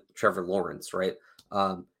happened with Trevor Lawrence, right?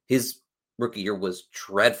 His rookie year was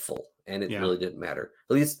dreadful and it really didn't matter.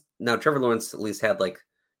 At least now Trevor Lawrence at least had like,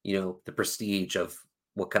 the prestige of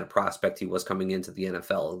what kind of prospect he was coming into the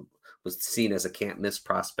NFL, was seen as a can't miss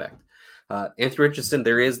prospect. Anthony Richardson,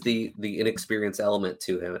 there is the inexperience element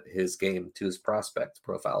to his game, to his prospect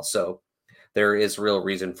profile. So there is real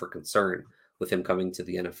reason for concern with him coming to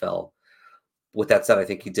the NFL. With that said, I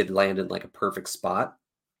think he did land in like a perfect spot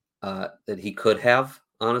that he could have,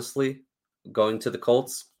 honestly, going to the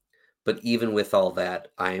Colts. But even with all that,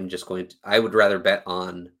 I would rather bet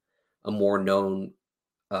on a more known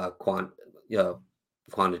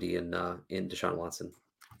quantity in Deshaun Watson.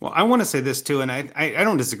 Well, I want to say this too, and I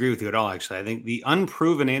don't disagree with you at all, actually. I think the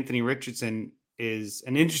unproven Anthony Richardson is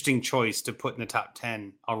an interesting choice to put in the top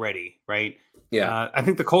 10 already, right? Yeah. I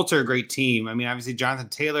think the Colts are a great team. I mean, obviously, Jonathan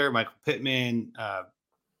Taylor, Michael Pittman,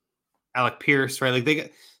 Alec Pierce, right? Like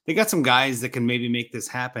they got some guys that can maybe make this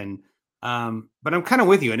happen. But I'm kind of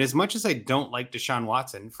with you. And as much as I don't like Deshaun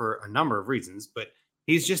Watson for a number of reasons, but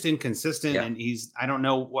he's just inconsistent, Yeah. and I don't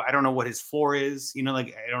know what his floor is.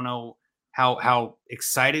 Like I don't know how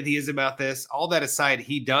excited he is about this. All that aside,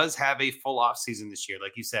 he does have a full off season this year,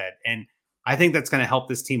 like you said, and I think that's going to help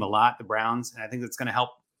this team a lot, the Browns, and I think that's going to help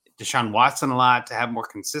Deshaun Watson a lot to have more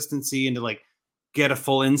consistency and to like get a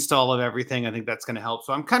full install of everything. I think that's going to help.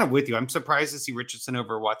 So I'm kind of with you. I'm surprised to see Richardson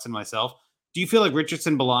over Watson myself. Do you feel like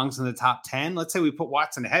Richardson belongs in the top 10? Let's say we put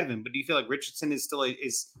Watson ahead of him, but do you feel like Richardson is still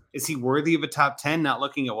is he worthy of a top 10, not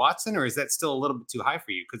looking at Watson, or is that still a little bit too high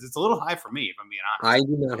for you? Because it's a little high for me, if I'm being honest. I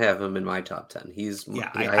do not have him in my top 10.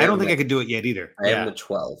 I don't think I could do it yet either. I have him at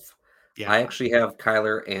 12. Yeah. I actually have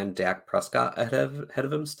Kyler and Dak Prescott ahead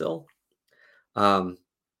of him still. Kyler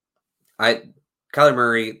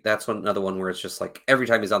Murray, that's another one where it's just like every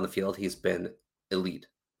time he's on the field, he's been elite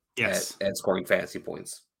at scoring fantasy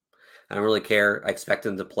points. I don't really care. I expect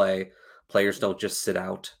him to play. Players don't just sit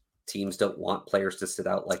out. Teams don't want players to sit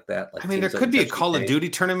out like that. Like, I mean, there could be a Call of Duty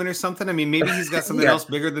tournament or something. I mean, maybe he's got something else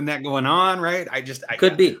bigger than that going on, right?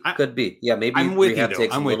 Could be. Yeah, maybe rehab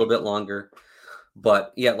takes a little bit longer.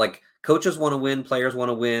 But yeah, like coaches want to win, players want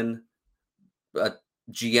to win,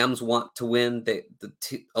 GMs want to win.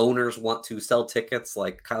 Owners want to sell tickets.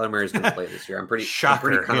 Like Kyler Murray's going to play this year. I'm pretty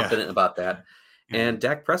confident about that. Yeah. And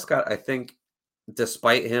Dak Prescott, I think,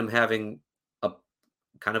 despite him having a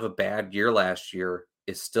kind of a bad year last year,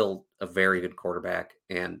 is still a very good quarterback,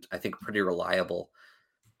 and I think pretty reliable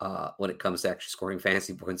when it comes to actually scoring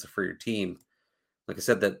fantasy points for your team. Like I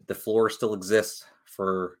said, that the floor still exists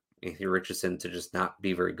for Anthony Richardson to just not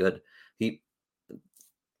be very good.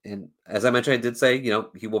 And as I mentioned, I did say,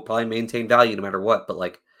 he will probably maintain value no matter what, but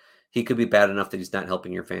like he could be bad enough that he's not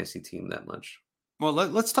helping your fantasy team that much. Well,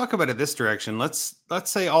 let's talk about it this direction. Let's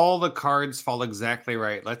say all the cards fall exactly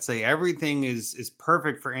right. Let's say everything is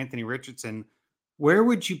perfect for Anthony Richardson. Where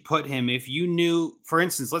would you put him if you knew, for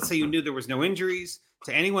instance, let's say you knew there was no injuries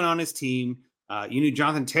to anyone on his team. You knew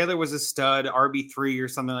Jonathan Taylor was a stud, RB3 or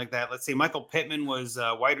something like that. Let's say Michael Pittman was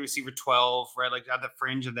wide receiver 12, right? Like on the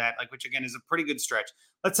fringe of that, like, which again is a pretty good stretch.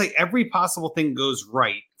 Let's say every possible thing goes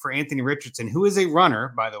right for Anthony Richardson, who is a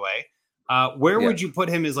runner, by the way. Where would you put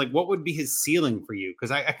him as like, what would be his ceiling for you?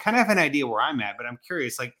 Because I kind of have an idea where I'm at, but I'm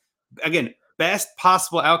curious, like, again, best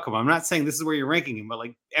possible outcome. I'm not saying this is where you're ranking him, but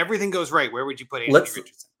like everything goes right. Where would you put Anthony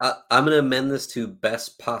Richardson? I'm going to amend this to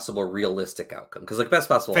best possible realistic outcome. Because like best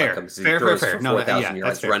possible outcome is he throws for 4,000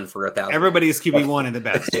 yards, run for 1,000. Everybody's QB1 in the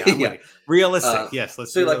best. Yeah. Realistic. Yes.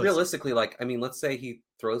 Let's so like realistically, like, I mean, let's say he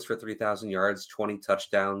throws for 3,000 yards, 20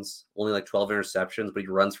 touchdowns, only like 12 interceptions, but he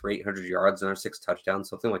runs for 800 yards and 6 touchdowns,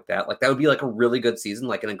 something like that. Like that would be like a really good season,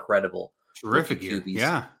 like an incredible, terrific year.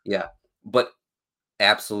 Yeah. Yeah. But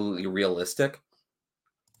absolutely realistic.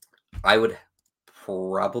 I would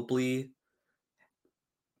probably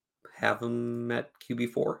have him at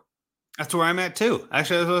QB4. That's where I'm at too.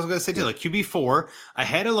 Actually, that's what I was going to say too. Like QB4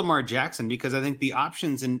 ahead of Lamar Jackson, because I think the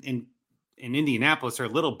options in Indianapolis are a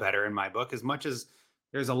little better in my book, as much as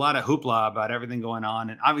there's a lot of hoopla about everything going on.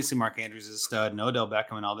 And obviously Mark Andrews is a stud and Odell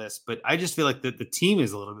Beckham and all this, but I just feel like the team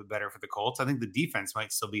is a little bit better for the Colts. I think the defense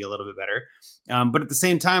might still be a little bit better. But at the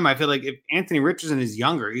same time, I feel like if Anthony Richardson is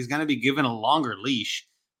younger, he's going to be given a longer leash.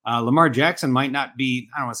 Lamar Jackson might not be,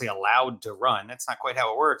 I don't want to say allowed to run. That's not quite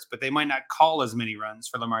how it works, but they might not call as many runs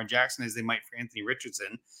for Lamar Jackson as they might for Anthony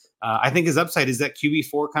Richardson. I think his upside is that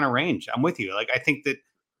QB4 kind of range. I'm with you. Like, I think that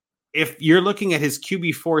if you're looking at his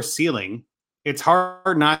QB4 ceiling, it's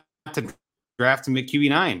hard not to draft him at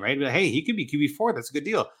QB9, right? But hey, he could be QB4. That's a good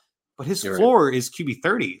deal. But his floor is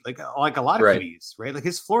QB30, like a lot of QBs, right? Like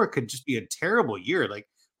his floor could just be a terrible year, like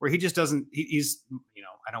where he just doesn't, he's,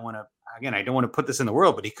 I don't want to put this in the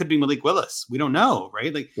world, but he could be Malik Willis. We don't know,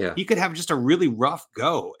 right? Like he could have just a really rough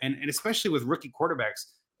go. And especially with rookie quarterbacks,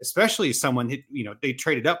 especially someone, they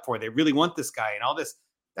traded up for, they really want this guy and all this.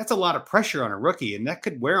 That's a lot of pressure on a rookie, and that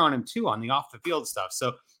could wear on him too on the off the field stuff.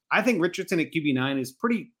 So I think Richardson at QB9 is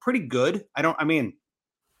pretty good.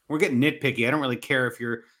 We're getting nitpicky. I don't really care if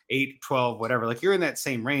you're 8, 12, whatever. Like you're in that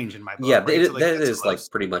same range in my book. Yeah, right? So, that is close.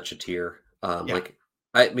 Like pretty much a tier.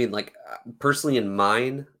 Personally in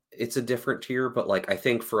mine, it's a different tier, but like I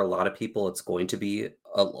think for a lot of people, it's going to be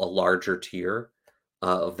a larger tier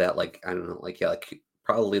of that. Like I don't know, like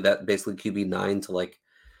probably that basically QB9 to like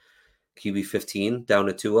QB15 down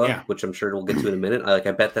to Tua, which I'm sure we'll get to in a minute.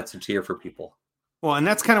 I bet that's a tier for people. Well, and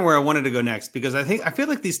that's kind of where I wanted to go next, because I feel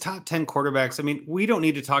like these top 10 quarterbacks, I mean, we don't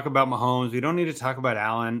need to talk about Mahomes. We don't need to talk about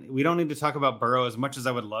Allen. We don't need to talk about Burrow as much as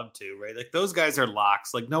I would love to, right? Like those guys are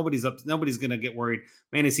locks. Like nobody's going to get worried.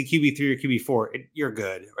 Man, is he QB3 or QB4? You're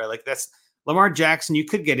good, right? Like that's Lamar Jackson. You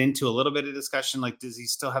could get into a little bit of discussion. Like, does he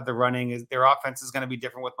still have the running? Is their offense is going to be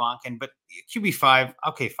different with Monken, but QB5,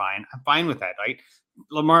 okay, fine. I'm fine with that, right?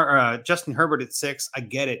 Justin Herbert at 6, I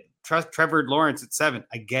get it. Trevor Lawrence at 7,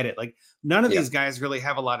 I get it. Like none of these guys really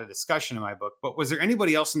have a lot of discussion in my book. But was there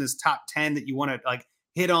anybody else in this top 10 that you want to like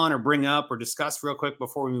hit on or bring up or discuss real quick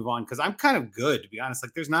before we move on? Because I'm kind of good, to be honest.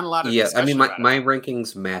 Like there's not a lot of discussion. I mean, my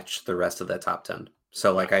rankings match the rest of that top 10.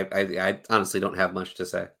 So like I honestly don't have much to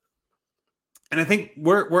say. And I think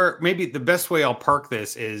we're maybe the best way I'll park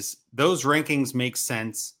this is those rankings make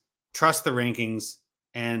sense. Trust the rankings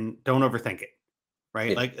and don't overthink it.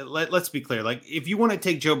 Right. Yeah. Like let's be clear. Like if you want to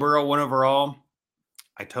take Joe Burrow 1 overall,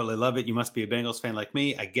 I totally love it. You must be a Bengals fan like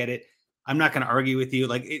me. I get it. I'm not going to argue with you.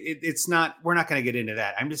 Like it's not, we're not going to get into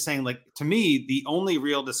that. I'm just saying, like, to me, the only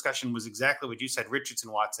real discussion was exactly what you said,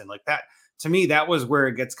 Richardson, Watson. Like that, to me, that was where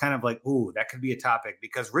it gets kind of like, ooh, that could be a topic,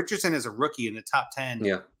 because Richardson is a rookie in the top 10.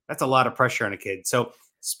 Yeah. That's a lot of pressure on a kid. So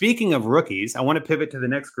speaking of rookies, I want to pivot to the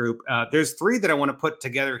next group. There's 3 that I want to put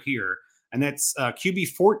together here. And that's QB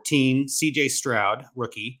 14, CJ Stroud,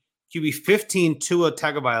 rookie, QB 15, Tua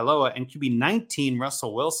Tagovailoa, and QB 19,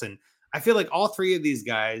 Russell Wilson. I feel like all 3 of these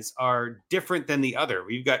guys are different than the other.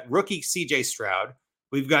 We've got rookie CJ Stroud.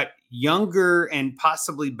 We've got younger and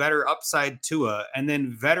possibly better upside Tua, and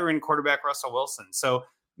then veteran quarterback Russell Wilson. So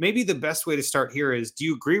maybe the best way to start here is, do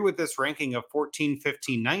you agree with this ranking of 14,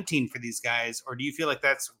 15, 19 for these guys, or do you feel like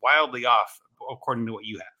that's wildly off according to what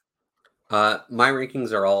you have? My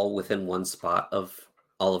rankings are all within one spot of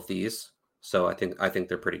all of these, so I think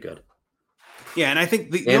they're pretty good. Yeah, and I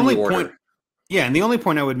think the only point, and the only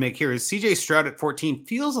point I would make here is CJ Stroud at 14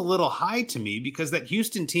 feels a little high to me, because that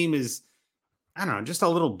Houston team is, I don't know, just a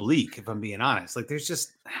little bleak, if I'm being honest. Like there's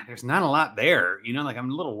not a lot there, you know. Like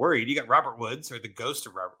I'm a little worried. You got Robert Woods, or the ghost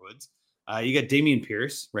of Robert Woods. You got Dameon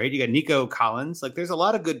Pierce, right? You got Nico Collins. Like there's a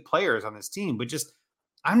lot of good players on this team, but just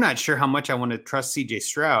I'm not sure how much I want to trust CJ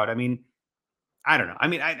Stroud. I mean, I don't know. I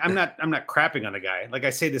mean, I'm not crapping on the guy. Like I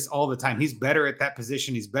say this all the time. He's better at that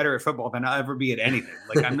position. He's better at football than I'll ever be at anything.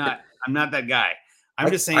 Like I'm not that guy. I'm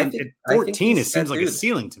just saying at 14, it seems like a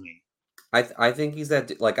ceiling to me. I think he's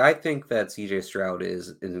that. Like I think that CJ Stroud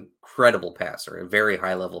is an incredible passer, a very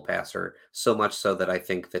high level passer. So much so that I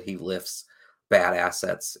think that he lifts bad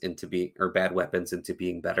assets into being, or bad weapons into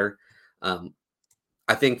being better.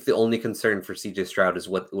 I think the only concern for CJ Stroud is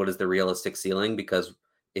what is the realistic ceiling, because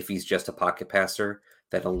if he's just a pocket passer,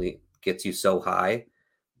 that only gets you so high.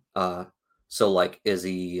 So like, is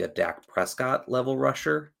he a Dak Prescott level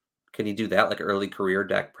rusher? Can he do that, like early career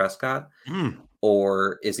Dak Prescott?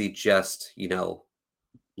 Or is he just,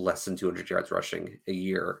 less than 200 yards rushing a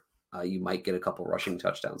year? You might get a couple rushing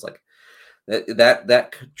touchdowns. Like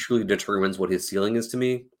that truly determines what his ceiling is to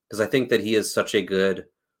me, because I think that he is such a good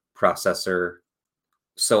processor,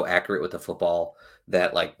 so accurate with the football,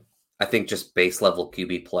 that like, I think just base level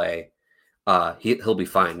QB play, he'll be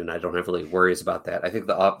fine, and I don't have really worries about that. I think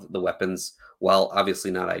the weapons, while obviously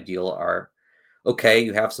not ideal, are okay.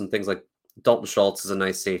 You have some things like Dalton Schultz is a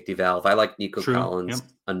nice safety valve. I like Nico Collins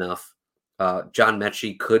enough. John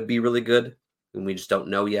Mechie could be really good, and we just don't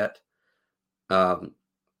know yet.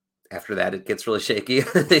 After that, it gets really shaky,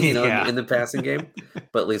 in the passing game.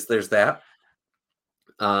 But at least there's that.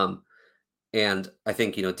 And I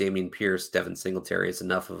think, Dameon Pierce, Devin Singletary is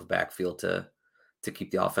enough of a backfield to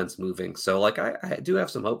keep the offense moving. So like, I do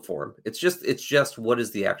have some hope for him. It's just what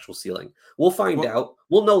is the actual ceiling? We'll find out.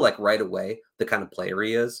 We'll know like right away the kind of player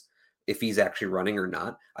he is, if he's actually running or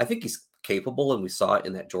not. I think he's capable, and we saw it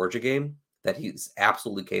in that Georgia game, that he's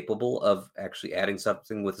absolutely capable of actually adding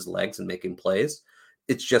something with his legs and making plays.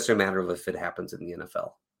 It's just a matter of if it happens in the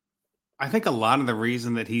NFL. I think a lot of the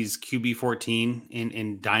reason that he's QB 14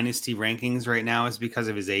 in dynasty rankings right now is because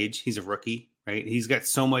of his age. He's a rookie, right? He's got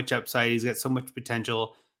so much upside. He's got so much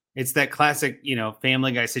potential. It's that classic,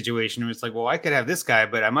 Family Guy situation where it's like, well, I could have this guy,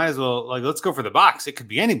 but I might as well, like, let's go for the box. It could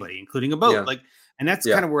be anybody, including a boat. Yeah. Like, and that's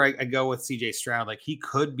kind of where I go with CJ Stroud. Like, he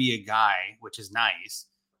could be a guy, which is nice,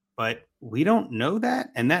 but we don't know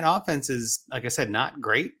that. And that offense is, like I said, not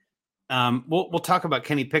great. We'll talk about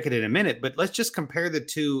Kenny Pickett in a minute, but let's just compare the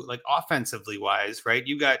two, like offensively wise, right?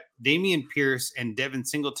 You got Dameon Pierce and Devin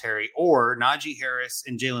Singletary, or Najee Harris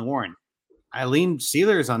and Jaylen Warren. I lean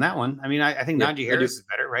Steelers on that one. I mean, I think Najee Harris is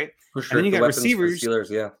better, right? For sure. And then you got receivers. Steelers,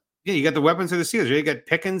 yeah, you got the weapons for the Steelers. You got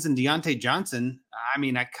Pickens and Deontay Johnson. I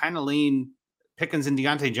mean, I kind of lean Pickens and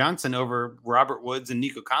Deontay Johnson over Robert Woods and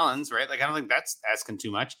Nico Collins, right? Like, I don't think that's asking too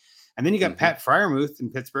much. And then you got Pat Freiermuth in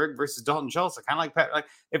Pittsburgh versus Dalton Schultz. I kind of like Pat. Like,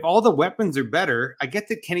 if all the weapons are better, I get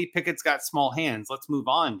that Kenny Pickett's got small hands. Let's move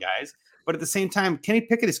on, guys. But at the same time, Kenny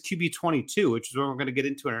Pickett is QB 22, which is what we're going to get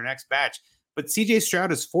into in our next batch. But CJ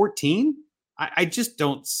Stroud is 14. I just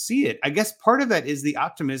don't see it. I guess part of that is the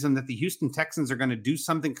optimism that the Houston Texans are going to do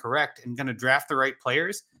something correct and going to draft the right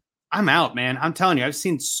players. I'm out, man. I'm telling you, I've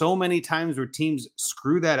seen so many times where teams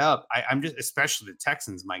screw that up. I'm just, especially the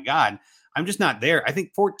Texans, my God, I'm just not there. I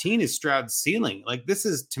think 14 is Stroud's ceiling. Like, this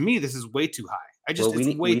is, to me, this is way too high.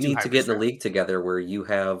 We need to get in the league together where you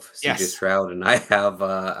have CJ Stroud and I have,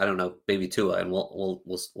 I don't know, maybe Tua, and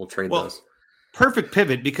we'll trade those. Perfect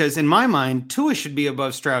pivot, because in my mind, Tua should be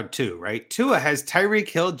above Stroud too, right? Tua has Tyreek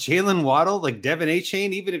Hill, Jalen Waddle, like Devin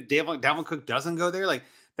Achane. Even if Dalvin Cook doesn't go there, like,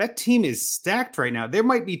 that team is stacked right now. There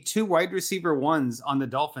might be 2 wide receiver ones on the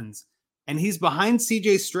Dolphins, and he's behind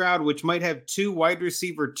CJ Stroud, which might have 2 wide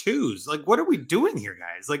receiver 2s. Like, what are we doing here,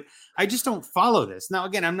 guys? Like, I just don't follow this. Now,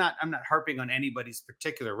 again, I'm not harping on anybody's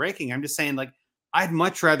particular ranking. I'm just saying, like, I'd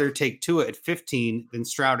much rather take Tua at 15 than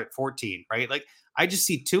Stroud at 14, right? Like, I just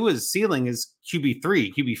see Tua's ceiling as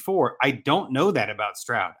QB3, QB4. I don't know that about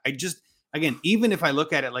Stroud. Again, even if I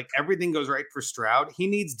look at it like everything goes right for Stroud, he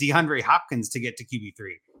needs DeAndre Hopkins to get to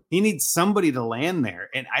QB3. He needs somebody to land there.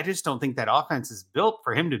 And I just don't think that offense is built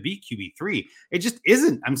for him to be QB3. It just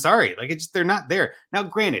isn't. I'm sorry. Like, they're not there. Now,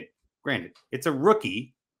 granted, it's a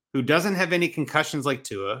rookie who doesn't have any concussions like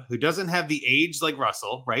Tua, who doesn't have the age like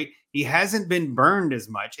Russell, right? He hasn't been burned as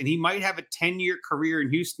much, and he might have a 10-year career in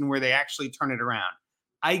Houston where they actually turn it around.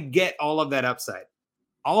 I get all of that upside.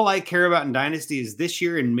 All I care about in Dynasty is this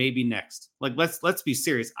year and maybe next. Like, let's be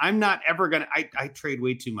serious. I'm not ever going to, I trade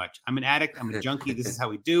way too much. I'm an addict. I'm a junkie. This is how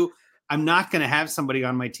we do. I'm not going to have somebody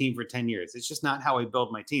on my team for 10 years. It's just not how I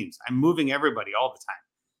build my teams. I'm moving everybody all the time.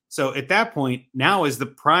 So at that point, now is the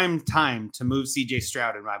prime time to move CJ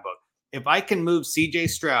Stroud in my book. If I can move CJ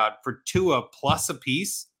Stroud for Tua plus a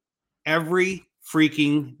piece every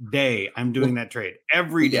freaking day, I'm doing that trade.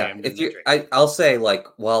 Every day. I'm doing that trade. I'll say, like,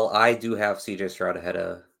 while I do have CJ Stroud ahead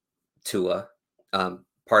of Tua,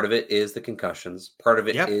 part of it is the concussions. Part of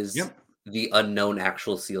it is the unknown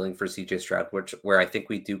actual ceiling for CJ Stroud, where I think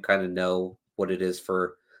we do kind of know what it is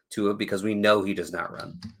for Tua, because we know he does not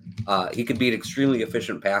run. He could be an extremely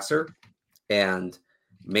efficient passer, and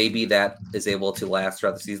maybe that is able to last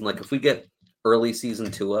throughout the season. Like, if we get early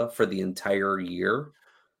season Tua for the entire year,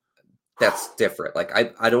 that's different. Like,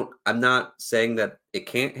 I'm not saying that it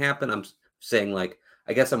can't happen. I'm saying, like,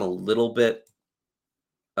 I guess I'm a little bit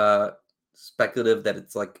speculative that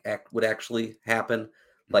it's like would actually happen,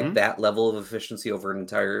 like that level of efficiency over an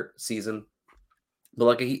entire season. But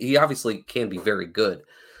like, he obviously can be very good.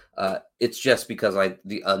 It's just because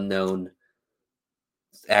the unknown,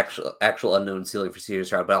 actual unknown ceiling for CJ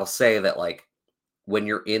Stroud. But I'll say that, like, when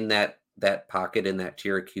you're in that pocket, in that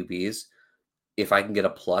tier of QBs, if I can get a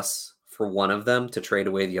plus for one of them to trade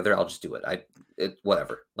away the other, I'll just do it.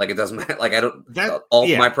 Whatever. Like, it doesn't matter. Like, I don't.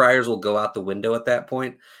 My priors will go out the window at that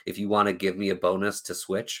point. If you want to give me a bonus to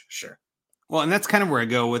switch, sure. Well, and that's kind of where I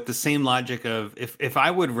go with the same logic of if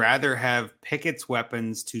I would rather have Pickett's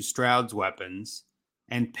weapons to Stroud's weapons,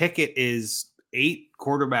 and Pickett is 8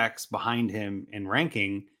 quarterbacks behind him in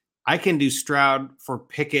ranking, I can do Stroud for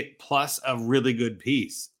Pickett plus a really good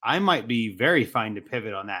piece. I might be very fine to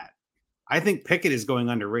pivot on that. I think Pickett is going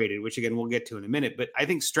underrated, which, again, we'll get to in a minute, but I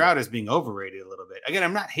think Stroud is being overrated a little bit. Again,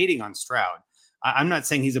 I'm not hating on Stroud. I'm not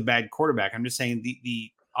saying he's a bad quarterback. I'm just saying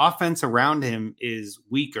the offense around him is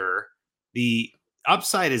weaker. The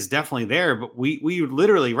upside is definitely there, but we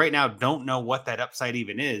literally right now don't know what that upside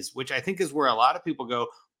even is, which I think is where a lot of people go,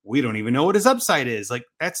 we don't even know what his upside is. Like,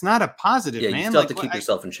 that's not a positive, man. You still have to keep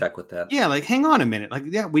yourself in check with that. Yeah, like, hang on a minute. Like,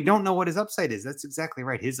 yeah, we don't know what his upside is. That's exactly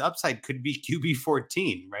right. His upside could be QB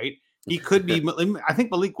 14, right? He could be. I think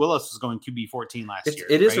Malik Willis was going QB 14 last year.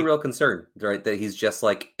 It is a real concern, right? That he's just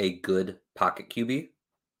like a good pocket QB,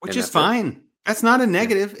 which is fine. That's not a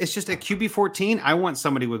negative. It's just at QB 14, I want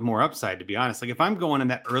somebody with more upside, to be honest. Like, if I'm going in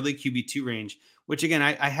that early QB2 range, which, again,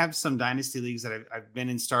 I have some dynasty leagues that I've been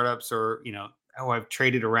in startups, or, I've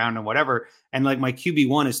traded around and whatever. And like, my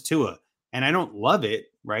QB1 is Tua, and I don't love it,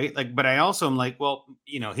 right? Like, but I also am like, well,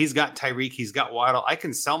 he's got Tyreek, he's got Waddle. I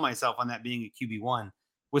can sell myself on that being a QB1.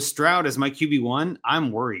 With Stroud as my QB1,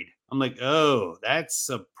 I'm worried. I'm like, oh, that's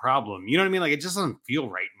a problem. You know what I mean? Like, it just doesn't feel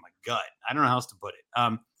right in my gut. I don't know how else to put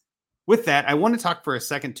it. With that, I want to talk for a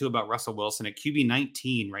second, too, about Russell Wilson at QB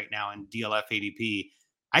 19 right now in DLF ADP.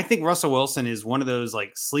 I think Russell Wilson is one of those,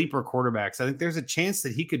 like, sleeper quarterbacks. I think there's a chance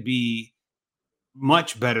that he could be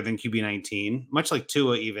much better than QB 19, much like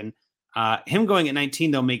Tua even. Him going at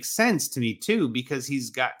 19 though makes sense to me too, because he's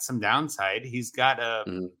got some downside. He's got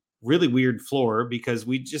a really weird floor, because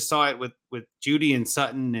we just saw it with Judy and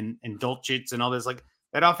Sutton and Dulcich and all this. Like,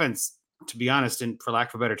 that offense, to be honest, and for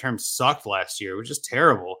lack of a better term, sucked last year. It was just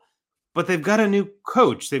terrible. But they've got a new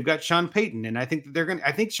coach. They've got Sean Payton, and I think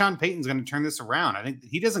I think Sean Payton's going to turn this around. I think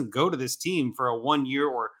he doesn't go to this team for a 1 year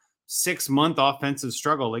or 6 month offensive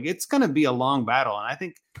struggle. Like, it's going to be a long battle. And I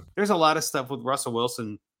think there's a lot of stuff with Russell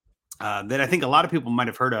Wilson that I think a lot of people might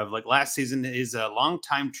have heard of. Like, last season, his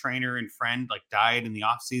longtime trainer and friend like died in the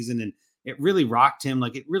off season, and it really rocked him.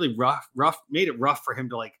 Like, it really made it rough for him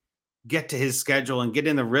to like get to his schedule and get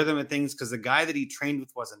in the rhythm of things, because the guy that he trained with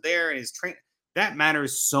wasn't there, and his that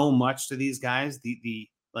matters so much to these guys, the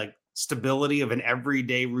like stability of an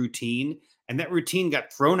everyday routine. And that routine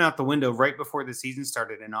got thrown out the window right before the season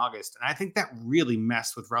started in August. And I think that really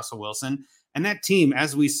messed with Russell Wilson. And that team,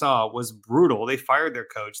 as we saw, was brutal. They fired their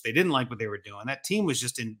coach. They didn't like what they were doing. That team was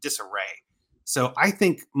just in disarray. So I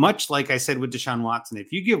think, much like I said with Deshaun Watson,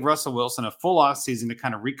 if you give Russell Wilson a full off season to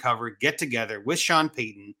kind of recover, get together with Sean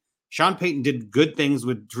Payton did good things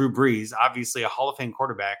with Drew Brees, obviously a Hall of Fame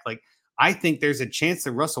quarterback. Like, I think there's a chance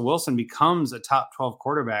that Russell Wilson becomes a top 12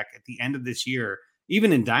 quarterback at the end of this year,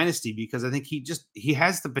 even in Dynasty, because I think he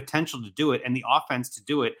has the potential to do it and the offense to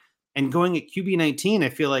do it. And going at QB 19, I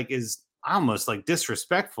feel like is almost like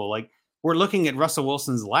disrespectful. Like, we're looking at Russell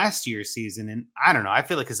Wilson's last year's season, and I don't know, I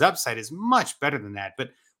feel like his upside is much better than that.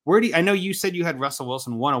 But I know you said you had Russell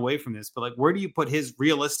Wilson one away from this, but like, where do you put his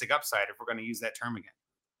realistic upside, if we're going to use that term again?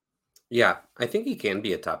 Yeah, I think he can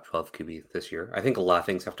be a top 12 QB this year. I think a lot of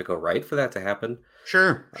things have to go right for that to happen.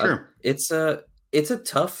 Sure. It's a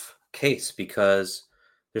tough case, because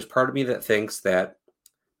there's part of me that thinks that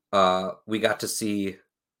we got to see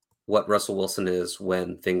what Russell Wilson is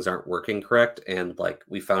when things aren't working correct, and like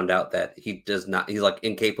we found out that he's like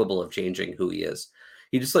incapable of changing who he is.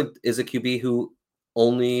 He just like is a QB who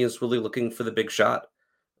only is really looking for the big shot.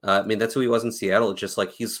 I mean, that's who he was in Seattle. It's just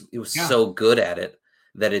like he was so good at it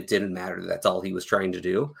that it didn't matter. That's all he was trying to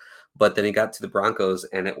do. But then he got to the Broncos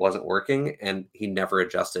and it wasn't working, and he never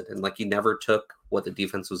adjusted. And like, he never took what the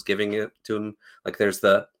defense was giving it to him. Like, there's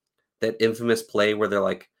that infamous play where they're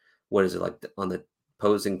like, what is it, like on the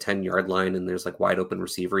opposing 10-yard line, and there's like wide open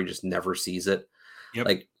receiver. He just never sees it. Yep.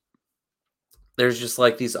 Like, there's just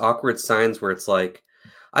like these awkward signs where it's like,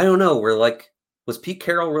 I don't know, we're like, was Pete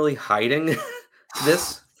Carroll really hiding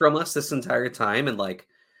this from us this entire time? And like,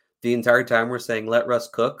 the entire time we're saying, let Russ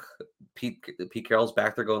cook, Pete Carroll's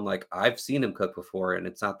back there going like, I've seen him cook before and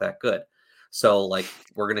it's not that good. So like,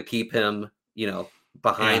 we're going to keep him,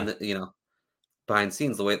 behind, behind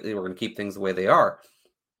scenes, the way we're going to keep things the way they are.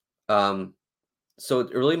 So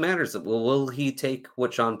it really matters that will he take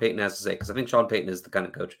what Sean Payton has to say? Because I think Sean Payton is the kind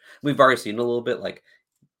of coach. We've already seen a little bit, like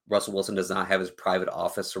Russell Wilson does not have his private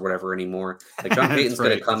office or whatever anymore. Like, Sean Payton's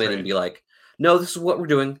going to come in and be like, no, this is what we're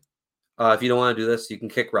doing. If you don't want to do this, you can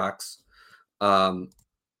kick rocks. And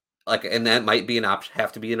that might be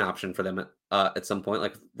have to be an option for them at some point.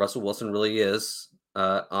 Like, Russell Wilson really is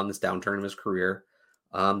on this downturn of his career.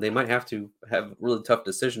 They might have to have a really tough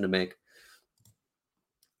decision to make.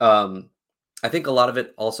 I think a lot of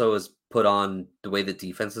it also is put on the way the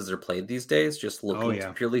defenses are played these days, just looking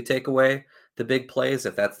to purely take away the big plays.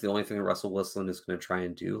 If that's the only thing that Russell Wilson is going to try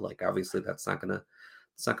and do, like, obviously that's not going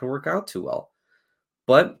to work out too well.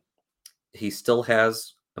 But he still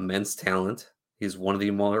has immense talent. He's one of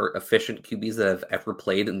the more efficient QBs that have ever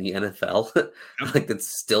played in the NFL. Like, that's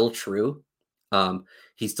still true.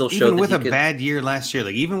 He still showed even with a bad year last year,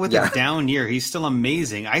 like even with a down year, he's still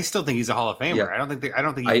amazing. I still think he's a Hall of Famer. Yeah. I don't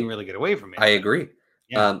think he can really get away from it. I agree.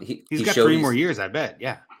 Yeah. He's got 3 more years, I bet.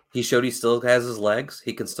 Yeah. He showed he still has his legs.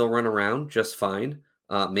 He can still run around just fine.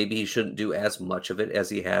 Maybe he shouldn't do as much of it as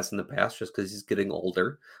he has in the past, just because he's getting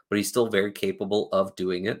older, but he's still very capable of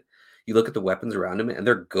doing it. You look at the weapons around him and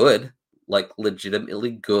they're good, like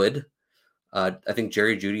legitimately good. I think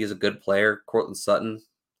Jerry Jeudy is a good player. Courtland Sutton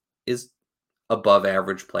is above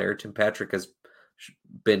average player. Tim Patrick has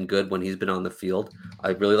been good when he's been on the field. I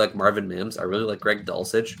really like Marvin Mims. I really like Greg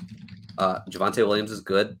Dulcich. Javonte Williams is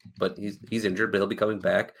good, but he's injured, but he'll be coming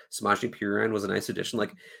back. Samaje Perine was a nice addition.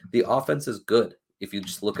 Like, the offense is good if you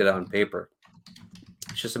just look at it on paper.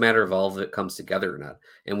 It's just a matter of all of it comes together or not.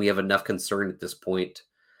 And we have enough concern at this point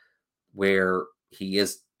where he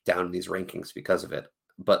is down in these rankings because of it.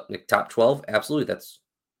 But like, top 12, absolutely,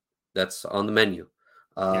 that's on the menu.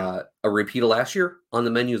 A repeat of last year on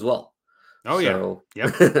the menu as well. Oh, so,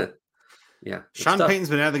 yeah. Yeah. Sean Payton's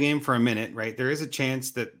been out of the game for a minute, right? There is a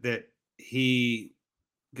chance that he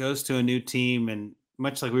goes to a new team and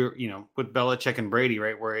much like we were, with Belichick and Brady,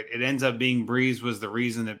 right? Where it ends up being Breeze was the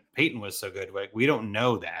reason that Peyton was so good. Like, we don't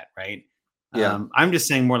know that, right? Yeah. I'm just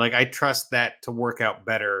saying more like I trust that to work out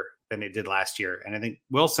better than it did last year. And I think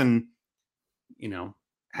Wilson,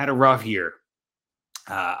 had a rough year.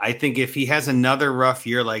 I think if he has another rough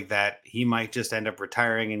year like that, he might just end up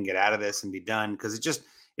retiring and get out of this and be done, because it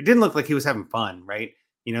didn't look like he was having fun, right?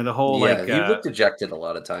 The whole he looked dejected a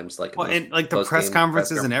lot of times, like and like the press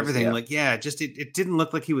conferences and everything, yeah. It didn't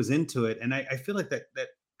look like he was into it, and I feel like that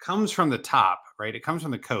comes from the top, right? It comes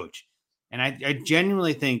from the coach, and I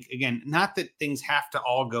genuinely think, again, not that things have to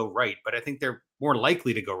all go right, but I think they're more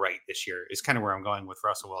likely to go right this year is kind of where I'm going with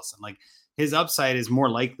Russell Wilson. Like, his upside is more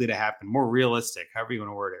likely to happen, more realistic, however you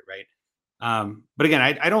want to word it, right? But again,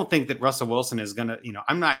 I don't think that Russell Wilson is gonna,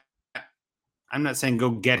 I'm not saying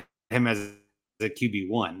go get him as a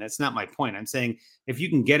QB1. That's not my point. I'm saying if you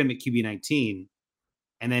can get him at QB19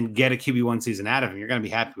 and then get a QB1 season out of him, you're going to be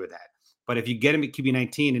happy with that. But if you get him at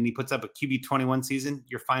QB19 and he puts up a QB21 season,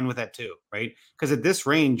 you're fine with that too, right? Because at this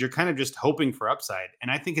range, you're kind of just hoping for upside. And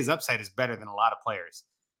I think his upside is better than a lot of players.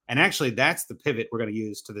 And actually, that's the pivot we're going to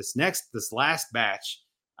use to this last batch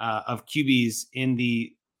of QBs in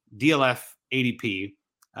the DLF ADP.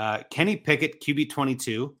 Kenny Pickett,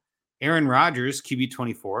 QB22. Aaron Rodgers,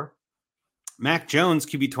 QB24. Mac Jones,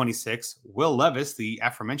 QB26. Will Levis, the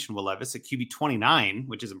aforementioned Will Levis, at QB29,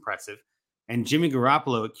 which is impressive. And Jimmy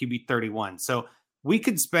Garoppolo at QB31. So we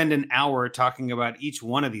could spend an hour talking about each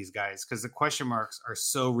one of these guys because the question marks are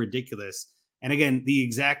so ridiculous. And again, the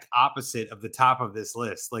exact opposite of the top of this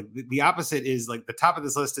list. Like, the opposite is like the top of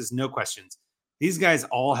this list is no questions. These guys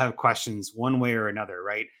all have questions one way or another,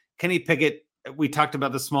 right? Kenny Pickett, we talked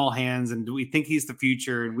about the small hands, and do we think he's the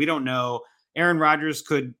future? And we don't know. Aaron Rodgers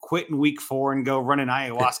could quit in week 4 and go run an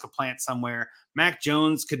ayahuasca plant somewhere. Mac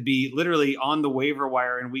Jones could be literally on the waiver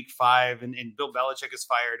wire in week 5, and Bill Belichick is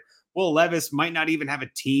fired. Will Levis might not even have a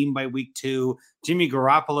team by week 2. Jimmy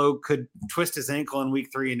Garoppolo could twist his ankle in week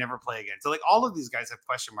 3 and never play again. So like, all of these guys have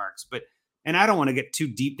question marks, and I don't want to get too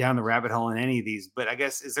deep down the rabbit hole in any of these, but I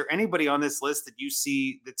guess, is there anybody on this list that you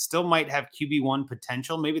see that still might have QB1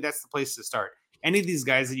 potential? Maybe that's the place to start. Any of these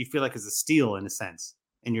guys that you feel like is a steal in a sense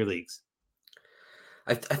in your leagues?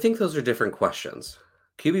 I think those are different questions.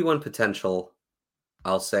 QB1 potential,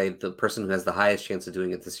 I'll say the person who has the highest chance of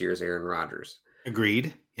doing it this year is Aaron Rodgers.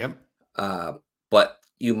 Agreed. Yep. But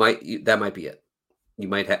that might be it. You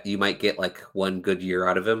might get like one good year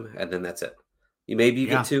out of him, and then that's it. Maybe you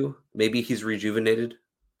get 2. Maybe he's rejuvenated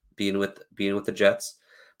being with the Jets.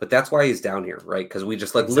 But that's why he's down here, right? Because we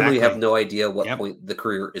just literally have no idea what point the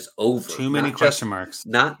career is over. Too many question marks.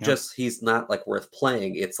 Not just he's not like worth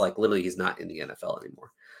playing. It's like literally he's not in the NFL anymore.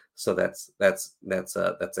 So that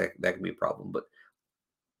can be a problem. But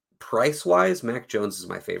price wise, Mac Jones is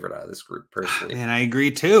my favorite out of this group personally. And I agree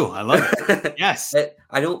too. I love it. Yes.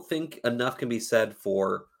 I don't think enough can be said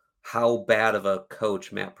for how bad of a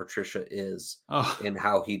coach Matt Patricia is, and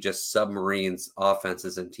how he just submarines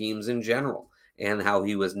offenses and teams in general, and how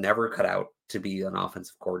he was never cut out to be an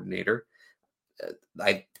offensive coordinator.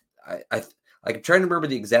 I'm trying to remember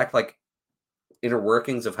the exact inner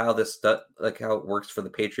workings of how this stuff, how it works for the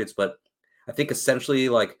Patriots, but I think essentially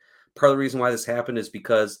part of the reason why this happened is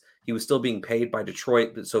because he was still being paid by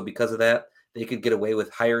Detroit, so because of that, they could get away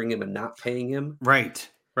with hiring him and not paying him. Right.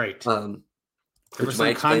 There was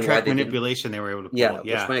some contract manipulation they were able to pull.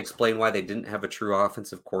 Which might explain why they didn't have a true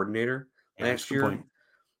offensive coordinator last year.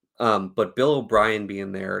 But Bill O'Brien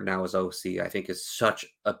being there now as OC, I think, is such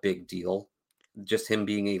a big deal. Just him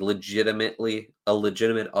being a legitimate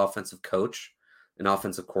offensive coach, an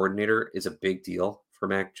offensive coordinator, is a big deal for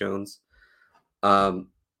Mac Jones. I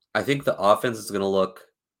think the offense is going to look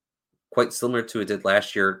quite similar to it did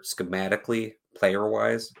last year schematically,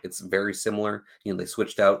 player-wise. It's very similar. They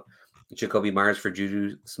switched out Jacoby Myers for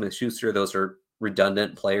Juju Smith-Schuster. Those are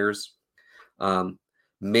redundant players.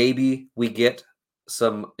 Maybe we get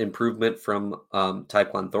some improvement from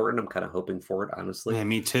Tyquan Thornton. I'm kind of hoping for it, honestly. Yeah,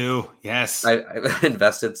 me too. Yes. I've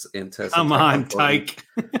invested into some Come on, Tyke.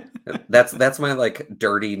 That's my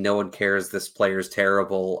dirty, no one cares, this player's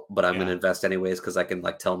terrible, but I'm going to invest anyways because I can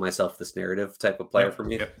tell myself this narrative type of player for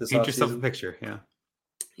me. Paint yourself a picture.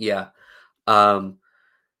 Yeah. But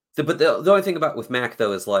the only thing with Mac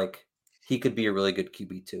though is he could be a really good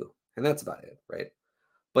QB too, and that's about it, right?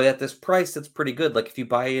 But at this price, it's pretty good. If you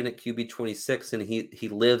buy in at QB 26 and he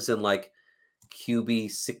lives in QB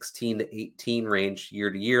 16 to 18 range year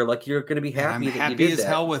to year, you're going to be happy. I'm happy as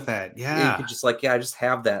hell with that. Yeah. You could just I just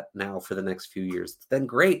have that now for the next few years. Then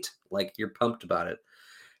great. You're pumped about it.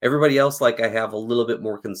 Everybody else, I have a little bit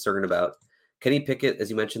more concern about. Kenny Pickett, as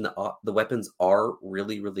you mentioned, the weapons are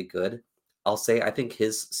really, really good. I'll say I think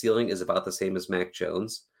his ceiling is about the same as Mac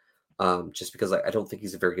Jones, just because I don't think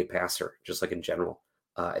he's a very good passer, just like in general.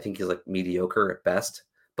 I think he's like mediocre at best,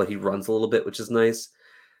 but he runs a little bit, which is nice.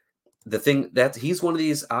 The thing that he's one of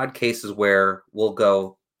these odd cases where we'll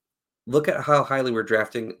go, look at how highly we're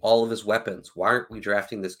drafting all of his weapons. Why aren't we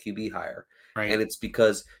drafting this QB higher? Right. And it's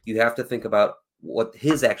because you have to think about what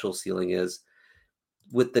his actual ceiling is.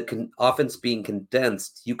 With the offense being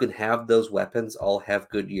condensed, you can have those weapons all have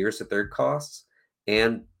good years at their costs.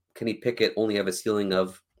 And Kenny Pickett only have a ceiling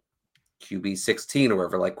of QB 16 or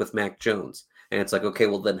whatever, like with Mac Jones. And it's like, okay,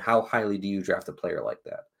 well, then how highly do you draft a player like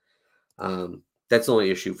that? That's the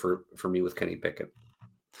only issue for me with Kenny Pickett.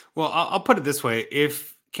 Well, I'll put it this way.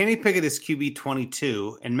 If Kenny Pickett is QB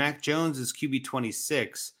 22 and Mac Jones is QB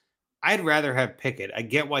 26, I'd rather have Pickett. I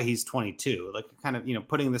get why he's 22. Like kind of,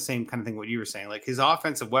 putting the same kind of thing what you were saying. Like his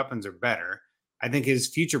offensive weapons are better. I think his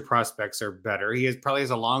future prospects are better. He probably has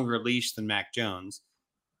a longer leash than Mac Jones.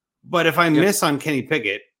 But if I miss on Kenny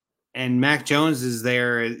Pickett and Mac Jones is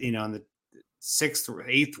there, in the 6th or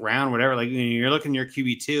 8th round, whatever, like you're looking at your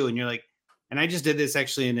QB2 and you're like, and I just did this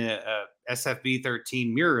actually in a SFB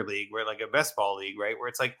 13 mirror league, where like a best ball league, right? Where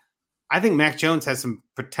it's like, I think Mac Jones has some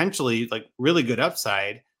potentially like really good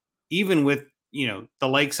upside, even with, the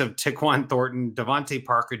likes of Tyquan Thornton, Devontae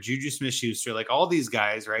Parker, Juju Smith-Schuster, like all these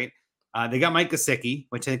guys, right? They got Mike Gesicki,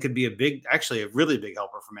 which I think could be a really big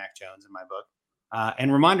helper for Mac Jones in my book.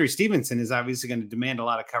 And Ramondre Stevenson is obviously going to demand a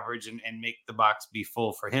lot of coverage and make the box be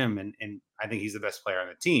full for him. And I think he's the best player on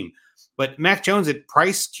the team. But Mac Jones at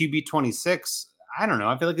price QB 26, I don't know.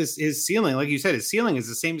 I feel like his ceiling, like you said, his ceiling is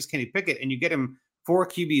the same as Kenny Pickett, and you get him 4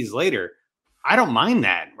 QBs later. I don't mind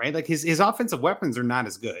that, right? Like his offensive weapons are not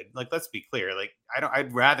as good. Like, let's be clear. Like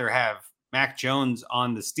I'd rather have Mac Jones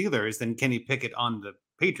on the Steelers than Kenny Pickett on the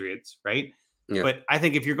Patriots, right? Yeah. But I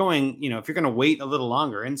think if you're going, if you're going to wait a little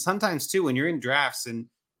longer, and sometimes too, when you're in drafts and,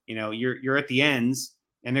 you're at the ends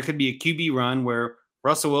and there could be a QB run where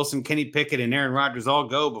Russell Wilson, Kenny Pickett, and Aaron Rodgers all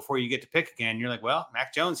go before you get to pick again. You're like, well,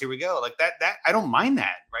 Mac Jones, here we go. Like that I don't mind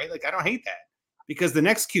that, right? Like I don't hate that. Because the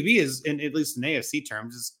next QB is, at least in AFC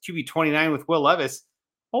terms, is QB 29 with Will Levis.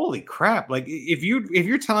 Holy crap. Like if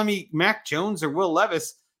you're telling me Mac Jones or Will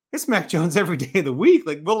Levis, it's Mac Jones every day of the week.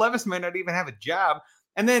 Like Will Levis might not even have a job.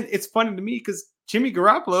 And then it's funny to me because Jimmy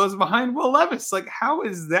Garoppolo is behind Will Levis. Like, how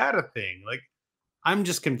is that a thing? Like, I'm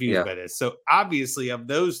just confused by this. So obviously of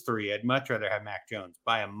those three, I'd much rather have Mac Jones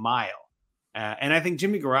by a mile. And I think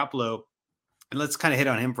Jimmy Garoppolo, and let's kind of hit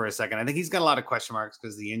on him for a second. I think he's got a lot of question marks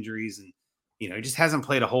because of the injuries and, he just hasn't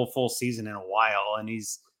played a whole full season in a while. And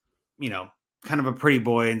he's, kind of a pretty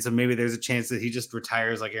boy. And so maybe there's a chance that he just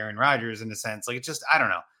retires like Aaron Rodgers in a sense. Like, it's just, I don't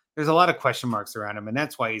know. There's a lot of question marks around him. And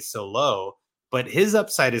that's why he's so low. But his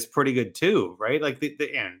upside is pretty good too, right? Like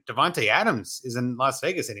and Devontae Adams is in Las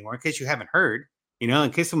Vegas anymore, in case you haven't heard,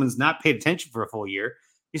 in case someone's not paid attention for a full year.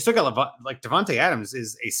 You still got like Devontae Adams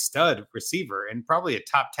is a stud receiver and probably a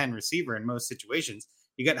top 10 receiver in most situations.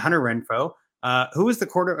 You got Hunter Renfrow. Who was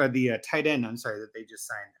the tight end? I'm sorry that they just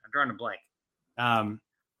signed. I'm drawing a blank.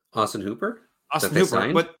 Austin Hooper. Austin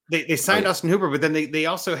Hooper, but they signed Austin Hooper, but then they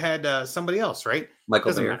also had somebody else, right?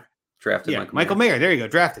 Michael Mayer. Drafted. Yeah, Michael Mayer. There you go.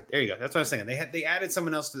 Drafted. There you go. That's what I was saying. They added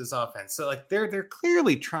someone else to this offense. So like they're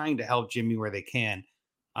clearly trying to help Jimmy where they can.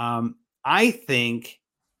 I think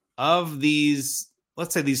of these,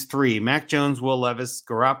 let's say these three: Mac Jones, Will Levis,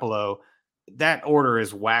 Garoppolo. That order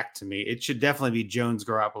is whacked to me. It should definitely be Jones,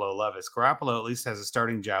 Garoppolo, Levis. Garoppolo at least has a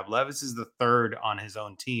starting job. Levis is the third on his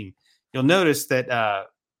own team. You'll notice that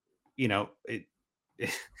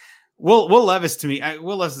Will Levis to me,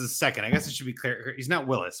 Will Levis is the second. I guess it should be clear. He's not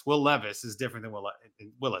Willis. Will Levis is different than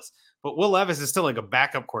Willis. But Will Levis is still like a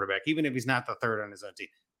backup quarterback, even if he's not the third on his own team.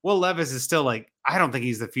 Will Levis is still like, I don't think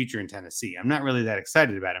he's the future in Tennessee. I'm not really that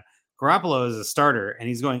excited about him. Garoppolo is a starter, and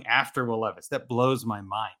he's going after Will Levis. That blows my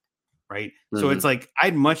mind, right? Mm-hmm. So it's like,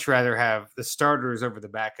 I'd much rather have the starters over the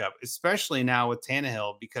backup, especially now with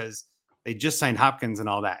Tannehill, because they just signed Hopkins and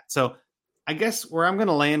all that. So I guess where I'm going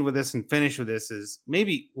to land with this and finish with this is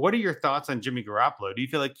maybe what are your thoughts on Jimmy Garoppolo? Do you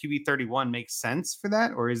feel like QB 31 makes sense for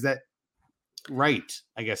that? Or is that right,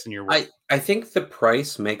 I guess, in your work? I think the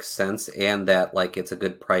price makes sense and that like it's a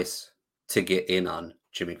good price to get in on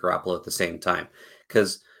Jimmy Garoppolo at the same time.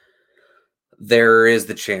 Because there is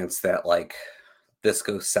the chance that like this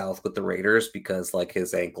goes south with the Raiders because like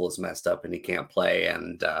his ankle is messed up and he can't play.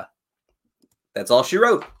 And that's all she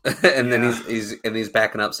wrote. And then he's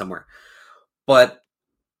backing up somewhere. But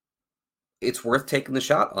it's worth taking the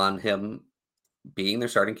shot on him being their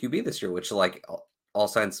starting QB this year, which like all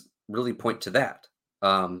signs really point to that.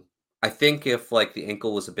 I think if like the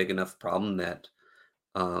ankle was a big enough problem that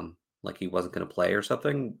like he wasn't going to play or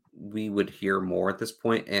something, we would hear more at this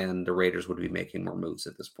point, and the Raiders would be making more moves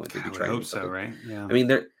at this point. They'd be I would trying to hope do so, something. right? Yeah. I mean,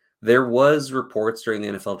 there was reports during the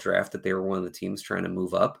NFL draft that they were one of the teams trying to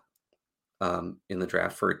move up in the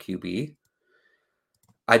draft for a QB.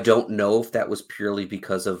 I don't know if that was purely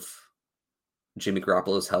because of Jimmy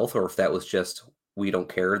Garoppolo's health, or if that was just, we don't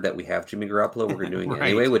care that we have Jimmy Garoppolo, we're doing it Right.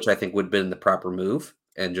 anyway, which I think would have been the proper move.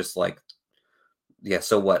 And just like, yeah,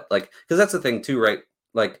 so what? Like, because that's the thing too, right?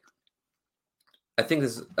 Like, I think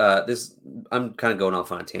this I'm kind of going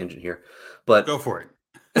off on a tangent here, but Go for it.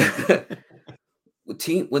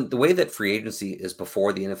 when the way that free agency is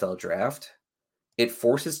before the NFL draft, it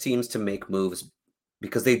forces teams to make moves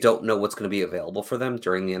because they don't know what's going to be available for them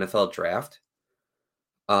during the NFL draft.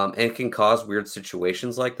 And it can cause weird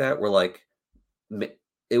situations like that where, like,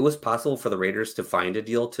 it was possible for the Raiders to find a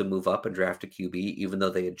deal to move up and draft a QB, even though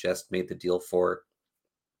they had just made the deal for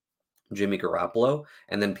Jimmy Garoppolo.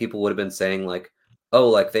 And then people would have been saying, like, oh,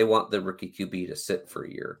 like, they want the rookie QB to sit for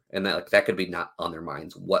a year. And that could be not on their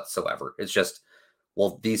minds whatsoever. It's just,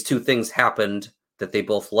 well, these two things happened that they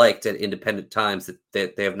both liked at independent times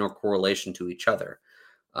that they have no correlation to each other.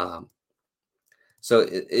 So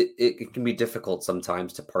it can be difficult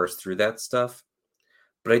sometimes to parse through that stuff.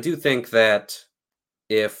 But I do think that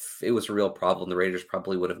if it was a real problem, the Raiders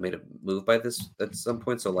probably would have made a move by this at some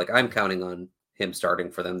point. So, like, I'm counting on him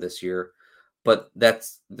starting for them this year. But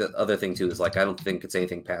that's the other thing too, is like, I don't think it's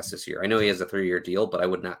anything past this year. I know he has a 3-year deal, but I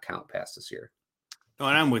would not count past this year. Oh,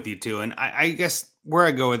 and I'm with you too. And I guess where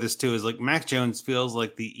I go with this too is, like, Mac Jones feels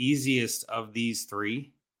like the easiest of these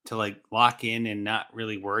three to, like, lock in and not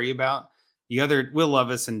really worry about. The other, Will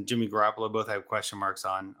Levis and Jimmy Garoppolo, both have question marks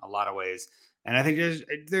on a lot of ways. And I think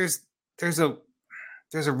there's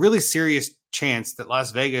a really serious chance that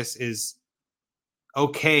Las Vegas is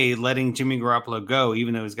okay letting Jimmy Garoppolo go,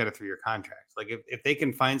 even though he's got a 3-year contract. Like, if they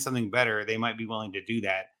can find something better, they might be willing to do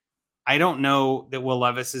that. I don't know that Will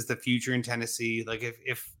Levis is the future in Tennessee. Like,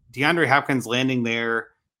 if DeAndre Hopkins landing there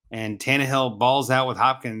and Tannehill balls out with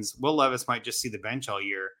Hopkins, Will Levis might just see the bench all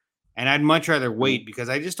year. And I'd much rather wait, because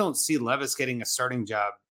I just don't see Levis getting a starting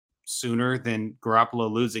job sooner than Garoppolo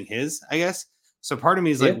losing his, I guess. So part of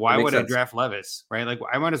me is like, why would I draft Levis, right? Like,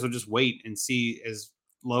 I might as well just wait and see as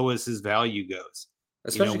low as his value goes.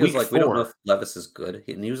 Especially because, like, we don't know if Levis is good.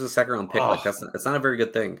 He was a 2nd-round pick. Like, that's not a very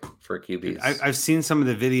good thing for QBs. I've seen some of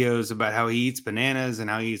the videos about how he eats bananas and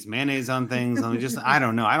how he eats mayonnaise on things. I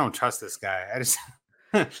don't know. I don't trust this guy. I just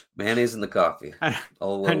mayonnaise in the coffee.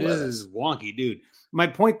 This is wonky, dude. My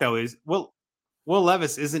point though is, Will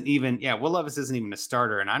Levis isn't even a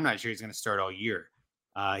starter, and I'm not sure he's going to start all year.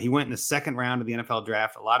 He went in the 2nd round of the NFL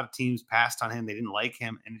draft. A lot of teams passed on him. They didn't like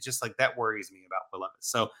him. And it's just like, that worries me about Will Levis.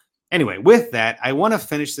 So anyway, with that, I want to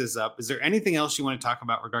finish this up. Is there anything else you want to talk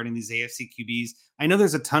about regarding these AFC QBs? I know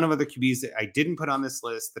there's a ton of other QBs that I didn't put on this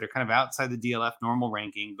list that are kind of outside the DLF normal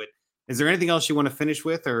ranking, but is there anything else you want to finish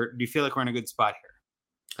with, or do you feel like we're in a good spot here?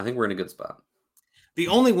 I think we're in a good spot. The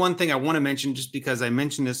only one thing I want to mention, just because I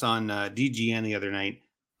mentioned this on DGN the other night,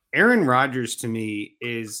 Aaron Rodgers to me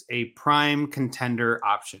is a prime contender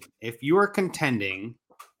option. If you are contending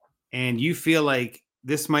and you feel like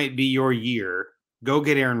this might be your year, go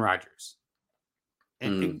get Aaron Rodgers.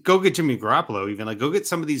 And go get Jimmy Garoppolo, even. Like, go get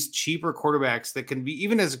some of these cheaper quarterbacks that can be,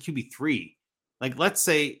 even as a QB3. Like, let's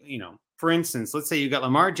say, for instance, let's say you got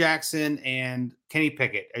Lamar Jackson and Kenny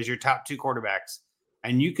Pickett as your top 2 quarterbacks,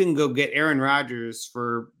 and you can go get Aaron Rodgers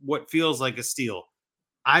for what feels like a steal.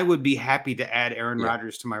 I would be happy to add Aaron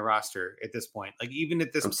Rodgers to my roster at this point. Like, even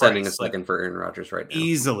at this I'm sending a second for Aaron Rodgers right now.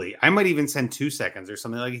 Easily. I might even send 2 seconds or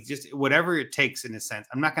something. Like, just whatever it takes in a sense.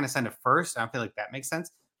 I'm not going to send a first. I don't feel like that makes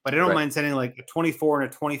sense. But I don't mind sending like a 24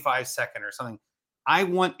 and a 25 second or something. I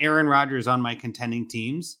want Aaron Rodgers on my contending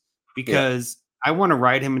teams because I want to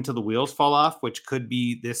ride him until the wheels fall off, which could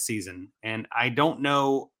be this season. And I don't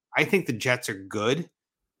know. I think the Jets are good.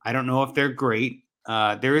 I don't know if they're great.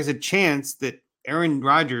 There is a chance that Aaron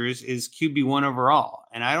Rodgers is QB1 overall,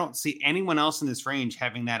 and I don't see anyone else in this range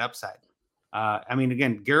having that upside. I mean,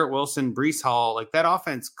 again, Garrett Wilson, Breece Hall, like, that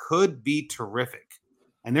offense could be terrific,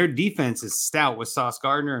 and their defense is stout with Sauce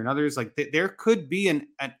Gardner and others. Like, there could be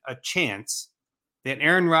a chance that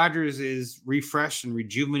Aaron Rodgers is refreshed and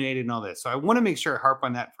rejuvenated and all this. So I want to make sure I harp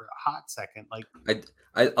on that for a hot second. Like,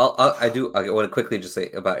 I want to quickly just say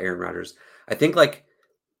about Aaron Rodgers. I think, like,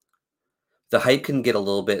 the hype can get a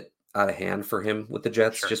little bit out of hand for him with the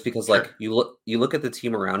Jets, just because like you look at the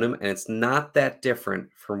team around him, and it's not that different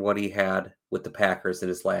from what he had with the Packers in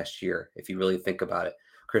his last year. If you really think about it,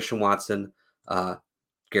 Christian Watson,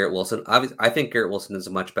 Garrett Wilson. Obviously, I think Garrett Wilson is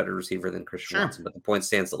a much better receiver than Christian Watson, but the point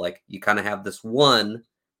stands that like you kind of have this one,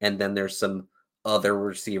 and then there's some other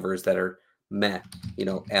receivers that are meh,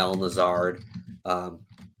 Alan Lazard,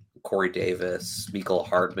 Corey Davis, Mecole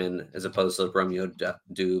Hardman, as opposed to Romeo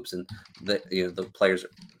Dubes and the players.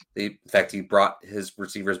 In fact, he brought his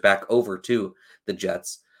receivers back over to the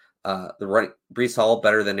Jets. Breece Hall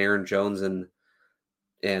better than Aaron Jones and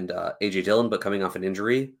AJ Dillon, but coming off an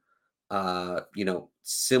injury.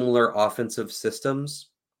 Similar offensive systems.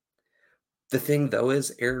 The thing though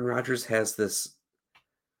is Aaron Rodgers has this.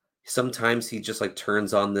 Sometimes he just like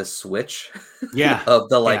turns on this switch, of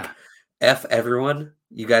the F everyone.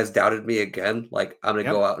 You guys doubted me again. Like I'm gonna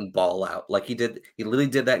go out and ball out. Like he did. He literally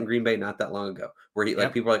did that in Green Bay not that long ago, where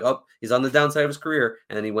people are like, oh, he's on the downside of his career,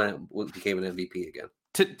 and then he became an MVP again.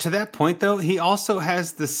 To that point though, he also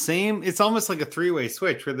has the same. It's almost like a three-way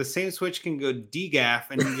switch where the same switch can go DGAF,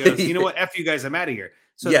 and he goes, you know what, F you guys, I'm out of here.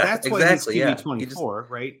 So that's why he's QB 24,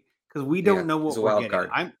 right? Because we don't know what we're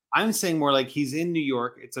getting. I'm saying more like he's in New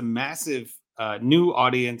York. It's a massive new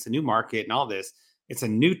audience, a new market, and all this. It's a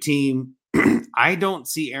new team. I don't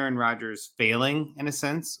see Aaron Rodgers failing in a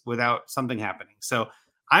sense without something happening. So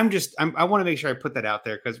I want to make sure I put that out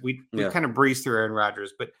there because we kind of breezed through Aaron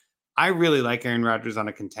Rodgers, but I really like Aaron Rodgers on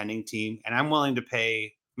a contending team, and I'm willing to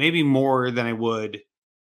pay maybe more than I would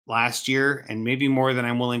last year and maybe more than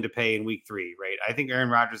I'm willing to pay in week 3, right? I think Aaron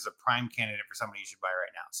Rodgers is a prime candidate for somebody you should buy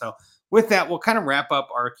right now. So with that, we'll kind of wrap up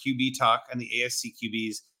our QB talk and the AFC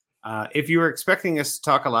QBs. If you were expecting us to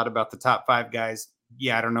talk a lot about the top 5 guys,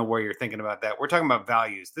 I don't know where you're thinking about that. We're talking about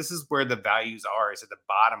values. This is where the values are, is at the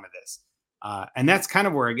bottom of this. And that's kind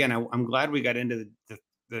of where, again, I'm glad we got into the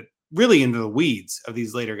really into the weeds of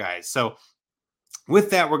these later guys. So with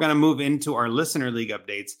that, we're going to move into our listener league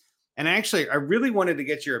updates. And actually, I really wanted to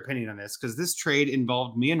get your opinion on this because this trade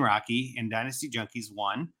involved me and Rocky and Dynasty Junkies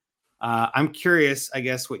 1. I'm curious, I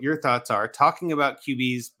guess, what your thoughts are talking about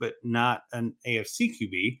QBs, but not an AFC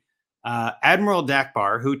QB. Admiral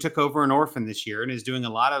Dakbar, who took over an orphan this year and is doing a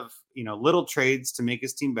lot of, little trades to make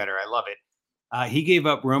his team better. I love it. He gave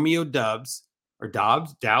up Romeo Dubs or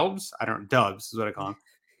Dobbs. I don't know. Dubs is what I call him.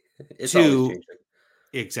 It's always changing.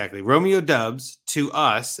 Exactly. Romeo Dubs to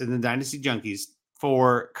us in the Dynasty Junkies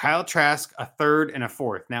for Kyle Trask, a 3rd and a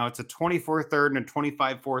 4th. Now it's a 24 3rd and a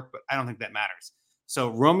 25 4th, but I don't think that matters.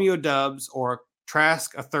 So Romeo Dubs or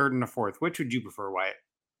Trask, a 3rd and a 4th. Which would you prefer, Wyatt?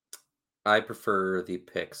 I prefer the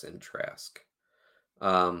picks in Trask.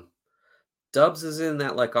 Dubs is in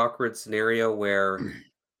that like awkward scenario where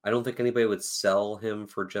I don't think anybody would sell him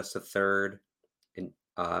for just a 3rd. And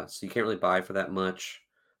so you can't really buy for that much.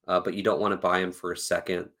 But you don't want to buy him for a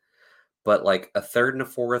 2nd. But like a 3rd and a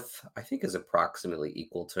 4th, I think is approximately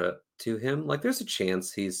equal to him. Like there's a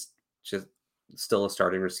chance he's just still a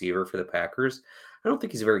starting receiver for the Packers. I don't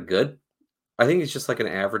think he's very good. I think he's just like an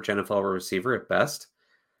average NFL receiver at best.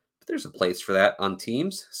 But there's a place for that on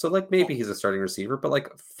teams. So like maybe he's a starting receiver, but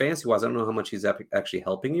like fantasy wise, I don't know how much he's actually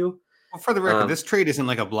helping you. Well, for the record, this trade isn't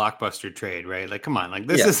like a blockbuster trade, right? Like, come on, like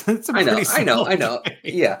this is. It's a I know.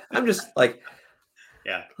 Yeah, I'm just like.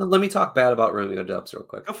 Yeah. Let me talk bad about Romeo Dubs real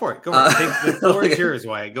quick. Go for it. The floor is yours,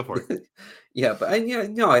 Wyatt. Go for it. Yeah, but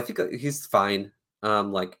I think he's fine.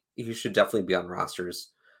 Like he should definitely be on rosters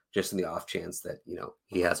just in the off chance that,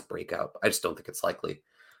 he has breakout. I just don't think it's likely.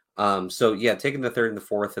 So yeah, taking the 3rd and the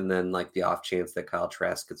 4th and then like the off chance that Kyle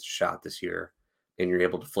Trask gets a shot this year and you're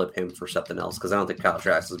able to flip him for something else. Cause I don't think Kyle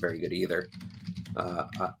Trask is very good either.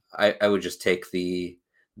 I would just take the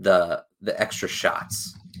extra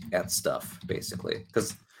shots at stuff basically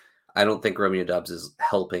because I don't think Romeo Dubs is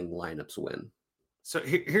helping lineups win. So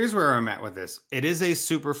here's where I'm at with this. It is a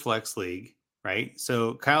super flex league, right?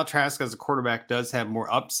 So Kyle Trask as a quarterback does have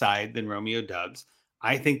more upside than Romeo Dubs.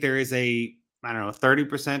 I think there is a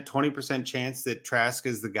 30%, 20% chance that Trask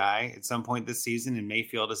is the guy at some point this season and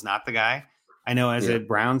Mayfield is not the guy. I know as a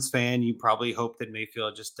Browns fan, you probably hope that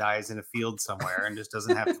Mayfield just dies in a field somewhere and just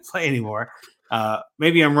doesn't have to play anymore.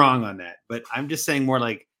 Maybe I'm wrong on that, but I'm just saying more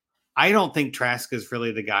like, I don't think Trask is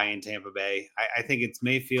really the guy in Tampa Bay. I think it's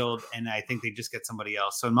Mayfield, and I think they just get somebody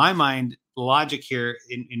else. So in my mind, the logic here,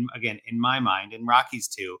 in my mind, and Rockies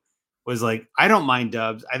too, was like, I don't mind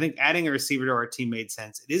Dubs. I think adding a receiver to our team made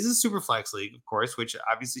sense. It is a super flex league, of course, which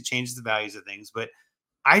obviously changes the values of things, but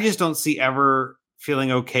I just don't see ever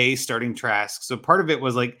feeling okay starting Trask. So part of it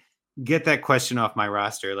was like, get that question off my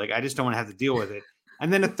roster. Like, I just don't want to have to deal with it.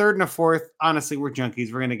 And then a 3rd and a 4th, honestly, we're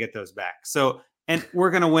junkies. We're going to get those back. So, and we're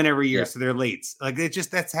going to win every year. So they're late. Like it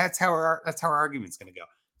just, that's how our argument's going to go.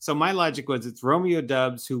 So my logic was it's Romeo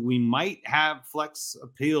Dubs, who we might have flex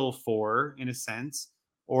appeal for in a sense,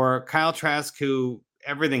 or Kyle Trask, who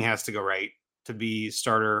everything has to go right to be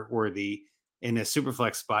starter worthy. in a super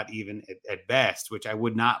flex spot, even at best, which I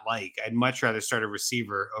would not like. I'd much rather start a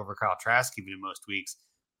receiver over Kyle Trask even in most weeks,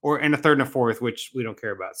 or in a third and a fourth, which we don't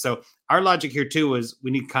care about. So our logic here too was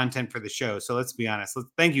we need content for the show. So let's be honest.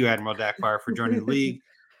 Thank you, Admiral Dakbar, for joining the league.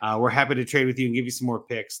 We're happy to trade with you and give you some more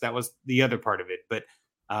picks. That was the other part of it. But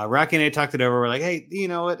Rocky and I talked it over. We're like, hey, you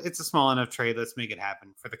know what? It's a small enough trade. Let's make it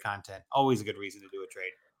happen for the content. Always a good reason to do a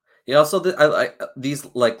trade. Yeah. Also, I like these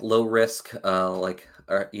like low risk, little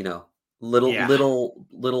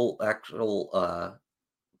actual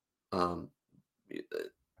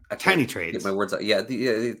tiny trades. Get my words out. Yeah,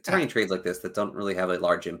 the tiny trades like this that don't really have a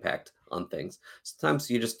large impact on things. Sometimes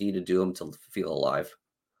you just need to do them to feel alive.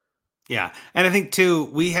 Yeah. And I think too,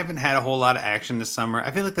 we haven't had a whole lot of action this summer.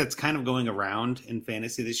 I feel like that's kind of going around in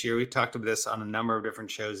fantasy this year. We've talked about this on a number of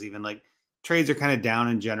different shows, even like trades are kind of down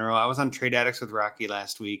in general. I was on Trade Addicts with Rocky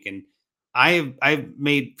last week, and I've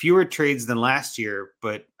made fewer trades than last year,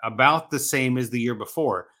 but about the same as the year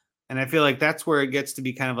before. And I feel like that's where it gets to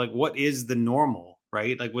be kind of like, what is the normal,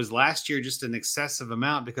 right? Like, was last year just an excessive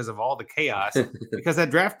amount because of all the chaos? Because that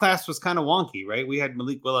draft class was kind of wonky, right? We had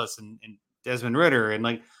Malik Willis and Desmond Ridder and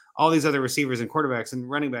like all these other receivers and quarterbacks and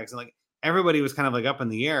running backs, and like everybody was kind of like up in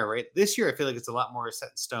the air, right? This year, I feel like it's a lot more set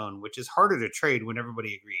in stone, which is harder to trade when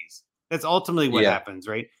everybody agrees. That's ultimately what happens,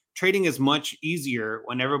 right? Trading is much easier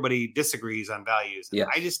when everybody disagrees on values. And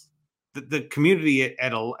I just, the community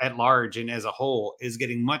at large and as a whole is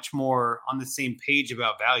getting much more on the same page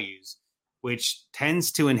about values, which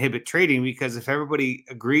tends to inhibit trading, because if everybody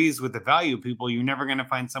agrees with the value of people, you're never going to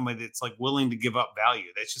find somebody that's like willing to give up value.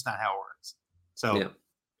 That's just not how it works. So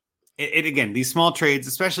it again, these small trades,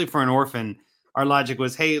 especially for an orphan, our logic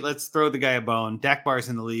was, hey, let's throw the guy a bone. Dakbar's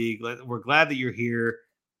in the league. We're glad that you're here.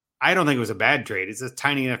 I don't think it was a bad trade. It's a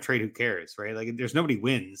tiny enough trade. Who cares, right? Like, there's nobody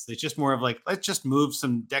wins. It's just more of like, let's just move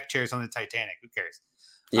some deck chairs on the Titanic. Who cares?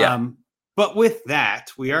 Yeah. But with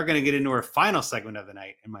that, we are going to get into our final segment of the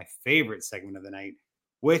night, and my favorite segment of the night,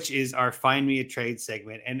 which is our Find Me a Trade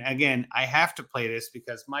segment. And again, I have to play this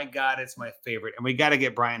because, my God, it's my favorite. And we got to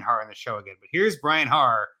get Brian Harr on the show again. But here's Brian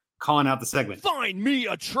Harr calling out the segment. Find me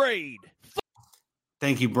a trade.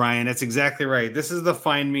 Thank you, Brian. That's exactly right. This is the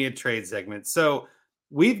Find Me a Trade segment. So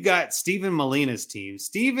we've got Steven Molina's team.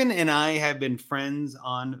 Steven and I have been friends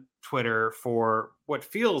on Twitter for what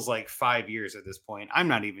feels like 5 years at this point. I'm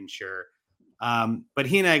not even sure. But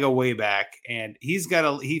he and I go way back, and he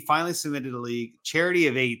finally submitted a league, Charity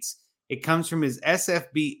of Eights. It comes from his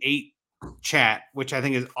SFB 8 chat, which I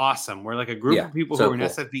think is awesome. We're like a group of people who are in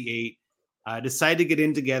SFB 8, decide to get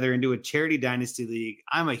in together and do a charity dynasty league.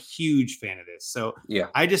 I'm a huge fan of this. So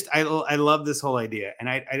I love this whole idea. And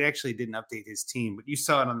I actually didn't update his team, but you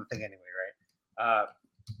saw it on the thing anyway, right?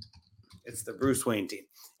 It's the Bruce Wayne team.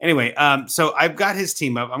 Anyway, so I've got his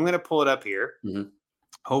team up. I'm going to pull it up here. Mm-hmm.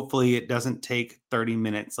 Hopefully it doesn't take 30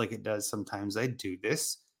 minutes like it does sometimes. I do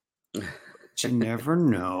this. But you never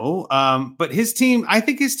know. But his team, I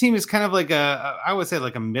think his team is kind of like I would say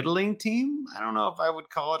like a middling team. I don't know if I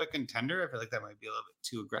would call it a contender. I feel like that might be a little bit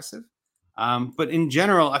too aggressive. But in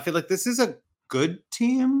general, I feel like this is a good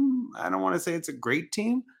team. I don't want to say it's a great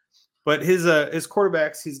team, but his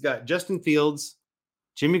quarterbacks, he's got Justin Fields,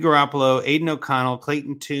 Jimmy Garoppolo, Aiden O'Connell,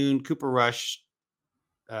 Clayton Tune, Cooper Rush,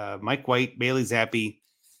 Mike White, Bailey Zappi.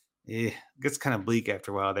 Gets kind of bleak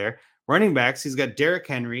after a while there. Running backs, he's got Derrick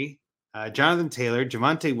Henry, Jonathan Taylor,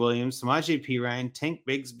 Javonte Williams, Samaje Perine, Tank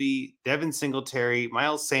Bigsby, Devin Singletary,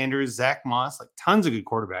 Miles Sanders, Zach Moss, like tons of good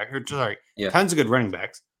tons of good running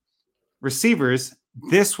backs. Receivers,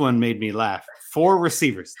 this one made me laugh. 4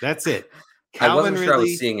 receivers. That's it. I wasn't sure I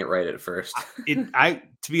was seeing it right at first.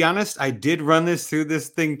 To be honest, I did run through this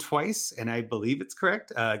thing twice, and I believe it's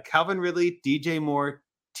correct. Calvin Ridley, DJ Moore,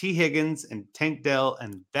 T. Higgins, and Tank Dell,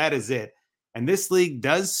 and that is it. And this league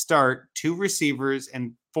does start 2 receivers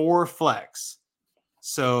and 4 flex.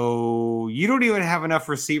 So you don't even have enough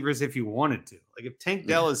receivers if you wanted to. Like, if Tank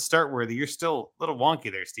Dell is start worthy, you're still a little wonky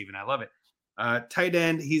there, Steven. I love it. Tight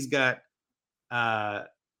end, he's got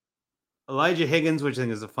Elijah Higgins, which I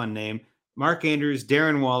think is a fun name, Mark Andrews,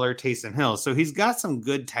 Darren Waller, Taysom Hill. So he's got some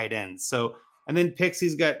good tight ends. So, and then picks,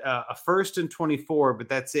 he's got a first and 24, but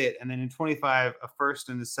that's it. And then in 25, a first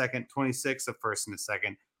and a second, 26, a first and a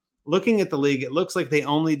second. Looking at the league, it looks like they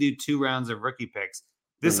only do 2 rounds of rookie picks.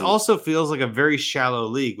 This also feels like a very shallow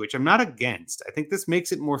league, which I'm not against. I think this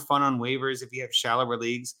makes it more fun on waivers if you have shallower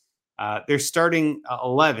leagues. They're starting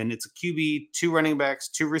 11. It's a QB, 2 running backs,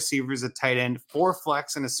 2 receivers, a tight end, 4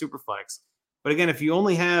 flex, and a super flex. But again, if you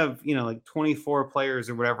only have, like 24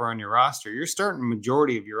 players or whatever on your roster, you're starting a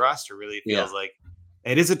majority of your roster, really, it feels like.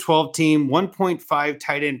 It is a 12-team, 1.5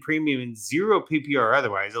 tight end premium, and 0 PPR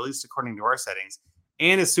otherwise, at least according to our settings,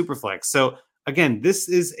 and a super flex. So again, this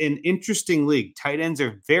is an interesting league. Tight ends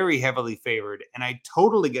are very heavily favored, and I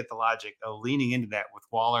totally get the logic of leaning into that with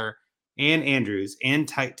Waller and Andrews and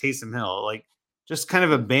Taysom Hill. Like, just kind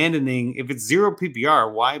of abandoning, if it's 0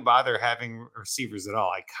 PPR, why bother having receivers at all?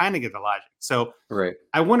 I kind of get the logic. So Right.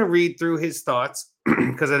 I want to read through his thoughts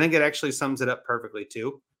because I think it actually sums it up perfectly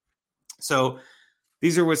too. So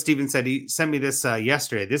these are what Steven said. He sent me this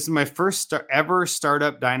yesterday. This is my first ever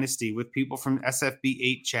startup dynasty with people from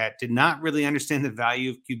SFB8 chat. Did not really understand the value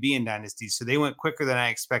of QB in dynasties, so they went quicker than I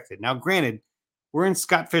expected. Now, granted, we're in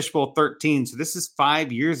Scott Fishbowl 13, so this is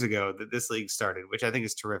 5 years ago that this league started, which I think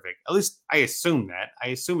is terrific. At least I assume that. I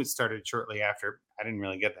assume it started shortly after. I didn't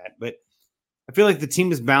really get that. But I feel like the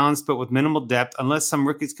team is balanced, but with minimal depth, unless some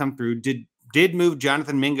rookies come through. Did move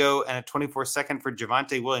Jonathan Mingo and a 24 second for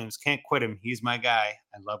Javonte Williams. Can't quit him. He's my guy.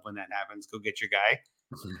 I love when that happens. Go get your guy.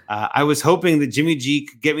 I was hoping that Jimmy G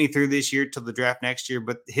could get me through this year till the draft next year,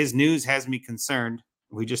 but his news has me concerned.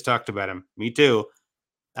 We just talked about him. Me too.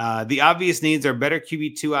 The obvious needs are better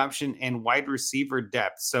QB2 option and wide receiver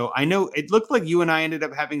depth. So I know it looked like you and I ended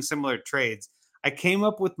up having similar trades. I came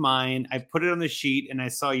up with mine. I put it on the sheet and I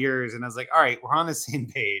saw yours and I was like, all right, we're on the same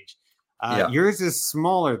page. Yours is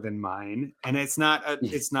smaller than mine, and it's not a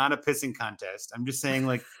pissing contest. I'm just saying,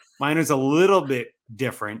 like, mine is a little bit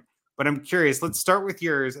different, but I'm curious. Let's start with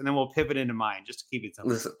yours, and then we'll pivot into mine just to keep it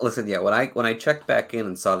simple. Listen, yeah. When I checked back in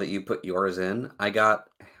and saw that you put yours in, I got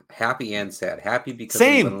happy and sad. Happy because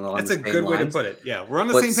that's a good way to put it. Yeah, we're on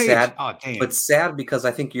the same page. Sad, oh, damn. But sad because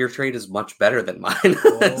I think your trade is much better than mine.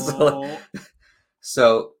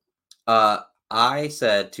 so, I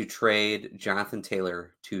said to trade Jonathan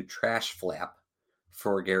Taylor to Trash Flap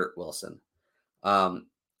for Garrett Wilson.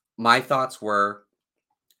 My thoughts were,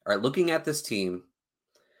 all right, looking at this team,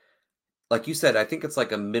 like you said, I think it's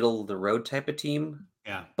like a middle of the road type of team.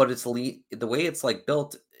 Yeah. But it's the way it's like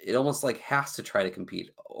built, it almost like has to try to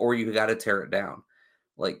compete, or you got to tear it down.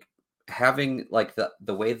 Like having like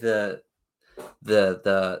the way the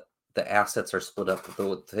assets are split up,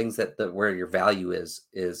 the things that where your value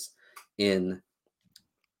is in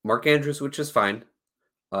Mark Andrews, which is fine.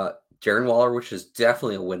 Darren Waller, which is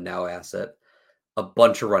definitely a win now asset. A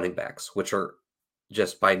bunch of running backs, which are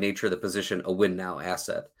just by nature of the position a win now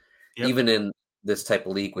asset. Yep. Even in this type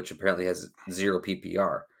of league, which apparently has 0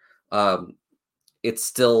 PPR, it's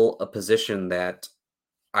still a position that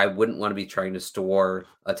I wouldn't want to be trying to store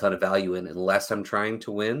a ton of value in unless I'm trying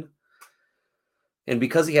to win. And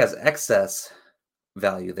because he has excess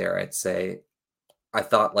value there, I'd say, I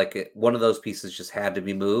thought like one of those pieces just had to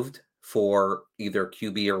be moved for either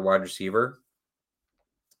QB or wide receiver.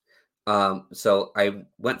 So I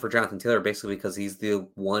went for Jonathan Taylor basically because he's the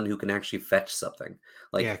one who can actually fetch something.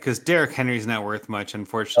 Like, yeah, because Derrick Henry's not worth much,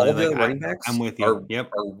 unfortunately. All the running backs I'm with you.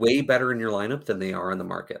 Are way better in your lineup than they are in the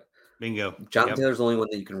market. Bingo. Jonathan Taylor's the only one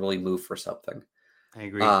that you can really move for something. I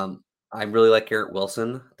agree. I really like Garrett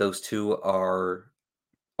Wilson. Those two are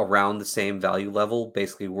around the same value level,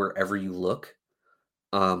 basically wherever you look.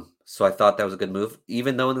 So I thought that was a good move.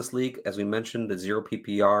 Even though in this league, as we mentioned, the 0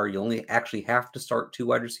 PPR, you only actually have to start 2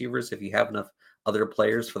 wide receivers if you have enough other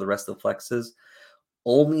players for the rest of the flexes.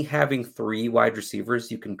 Only having 3 wide receivers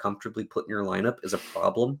you can comfortably put in your lineup is a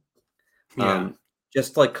problem. Yeah.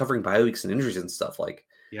 Just like covering bye weeks and injuries and stuff, like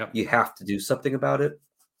you have to do something about it.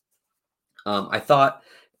 I thought,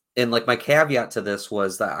 and like my caveat to this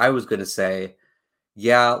was that I was going to say,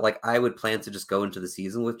 yeah, like I would plan to just go into the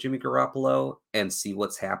season with Jimmy Garoppolo and see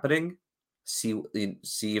what's happening, see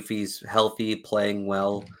if he's healthy, playing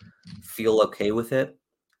well, feel okay with it.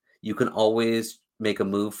 You can always make a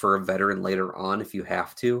move for a veteran later on if you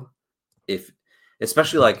have to.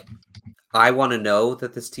 Especially like I want to know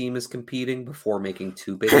that this team is competing before making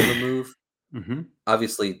too big of a move. Mm-hmm.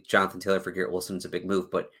 Obviously, Jonathan Taylor for Garrett Wilson is a big move,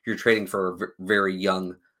 but you're trading for a very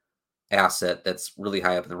young asset that's really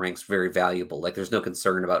high up in the ranks, very valuable. Like there's no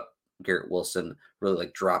concern about Garrett Wilson really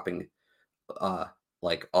like dropping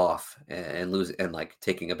like off and lose and like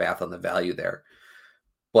taking a bath on the value there.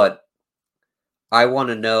 But I want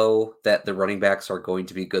to know that the running backs are going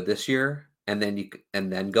to be good this year, and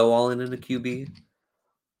then go all in a QB.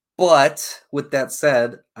 But with that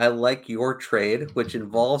said, I like your trade, which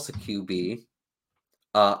involves a QB.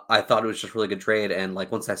 I thought it was just a really good trade, and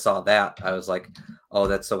like once I saw that, I was like, "Oh,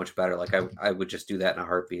 that's so much better!" Like I would just do that in a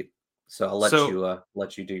heartbeat. So I'll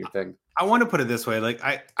let you do your thing. I want to put it this way: like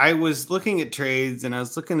I was looking at trades, and I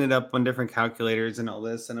was looking it up on different calculators and all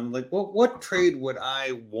this, and I'm like, "Well, what trade would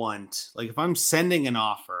I want? Like if I'm sending an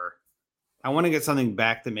offer, I want to get something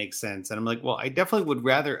back that makes sense." And I'm like, "Well, I definitely would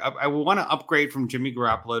rather. I would want to upgrade from Jimmy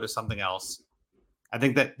Garoppolo to something else. I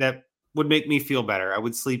think that would make me feel better. I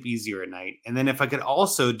would sleep easier at night. And then if I could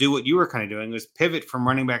also do what you were kind of doing, was pivot from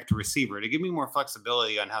running back to receiver to give me more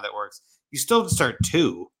flexibility on how that works. You still have to start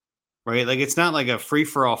 2, right? Like it's not like a free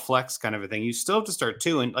for all flex kind of a thing. You still have to start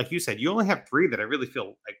 2. And like you said, you only have 3 that I really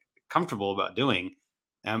feel like comfortable about doing.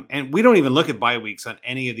 And we don't even look at bye weeks on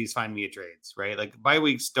any of these find me a trades, right? Like bye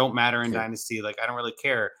weeks don't matter in Dynasty. Like I don't really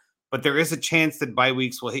care, but there is a chance that bye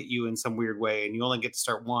weeks will hit you in some weird way and you only get to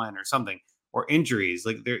start 1 or something, or injuries.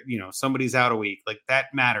 Like there, somebody's out a week, like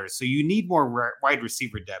that matters. So you need more wide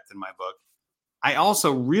receiver depth in my book. I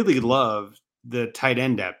also really love the tight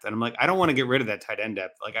end depth. And I'm like, I don't want to get rid of that tight end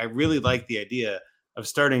depth. Like I really like the idea of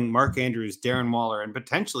starting Mark Andrews, Darren Waller, and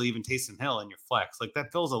potentially even Taysom Hill in your flex. Like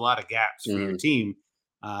that fills a lot of gaps for your team.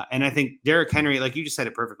 And I think Derrick Henry, like you just said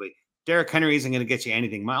it perfectly, Derrick Henry isn't going to get you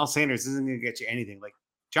anything. Miles Sanders isn't going to get you anything. Like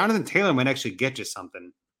Jonathan Taylor might actually get you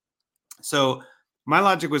something. So my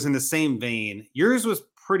logic was in the same vein. Yours was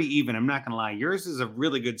pretty even. I'm not going to lie. Yours is a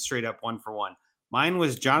really good straight up 1-for-1. Mine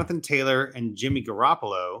was Jonathan Taylor and Jimmy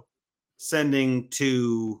Garoppolo sending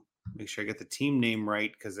to, make sure I get the team name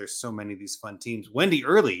right because there's so many of these fun teams. Wendy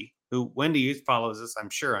Early, who Wendy follows us,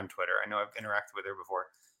 I'm sure, on Twitter. I know I've interacted with her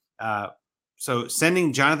before. So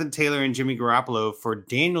sending Jonathan Taylor and Jimmy Garoppolo for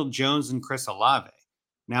Daniel Jones and Chris Olave.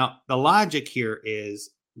 Now, the logic here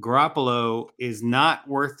is Garoppolo is not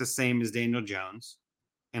worth the same as Daniel Jones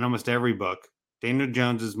in almost every book. Daniel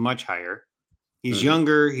Jones is much higher. He's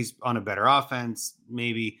younger. He's on a better offense,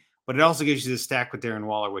 maybe. But it also gives you the stack with Darren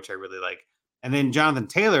Waller, which I really like. And then Jonathan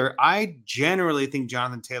Taylor, I generally think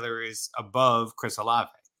Jonathan Taylor is above Chris Olave.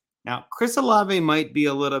 Now, Chris Olave might be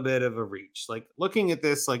a little bit of a reach. Like looking at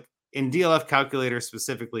this, like in DLF calculator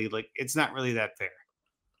specifically, like it's not really that fair.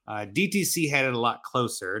 DTC had it a lot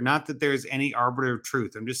closer. Not that there's any arbiter of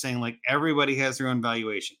truth. I'm just saying like everybody has their own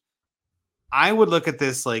valuation. I would look at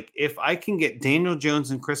this like if I can get Daniel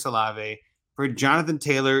Jones and Chris Olave for Jonathan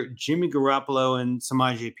Taylor, Jimmy Garoppolo, and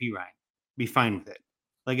Samaje Perine, be fine with it.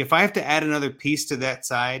 Like if I have to add another piece to that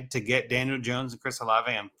side to get Daniel Jones and Chris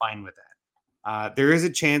Olave, I'm fine with that. There is a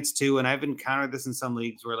chance too, and I've encountered this in some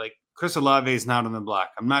leagues where like Chris Olave is not on the block.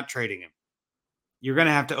 I'm not trading him. You're going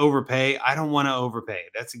to have to overpay. I don't want to overpay.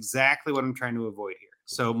 That's exactly what I'm trying to avoid here.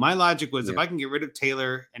 So my logic was if I can get rid of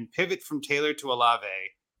Taylor and pivot from Taylor to Olave,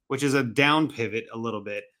 which is a down pivot a little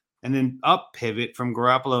bit, and then up pivot from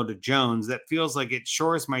Garoppolo to Jones, that feels like it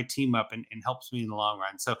shores my team up and helps me in the long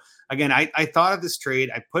run. So again, I thought of this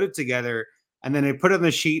trade. I put it together, and then I put it on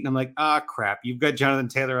the sheet, and I'm like, crap, you've got Jonathan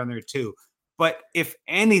Taylor on there too. But if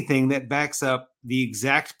anything, that backs up the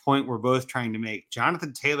exact point we're both trying to make.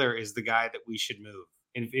 Jonathan Taylor is the guy that we should move.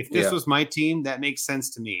 And if this was my team, that makes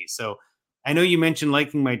sense to me. So I know you mentioned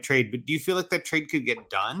liking my trade, but do you feel like that trade could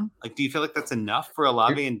get done? Like, do you feel like that's enough for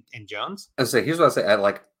Olave and Jones? Here's what I'll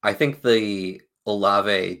say. I think the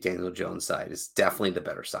Olave Daniel Jones side is definitely the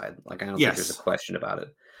better side. Like, I don't think there's a question about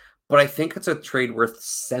it. But I think it's a trade worth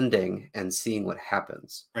sending and seeing what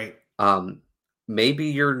happens. Right. Maybe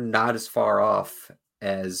you're not as far off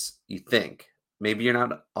as you think. Maybe you're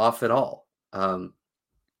not off at all.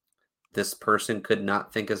 This person could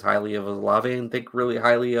not think as highly of Olave and think really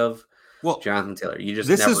highly of Jonathan Taylor.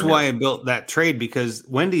 This is why I built that trade, because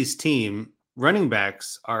Wendy's team running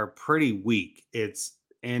backs are pretty weak. It's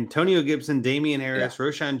Antonio Gibson, Damian Harris,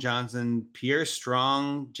 Roshan Johnson, Pierre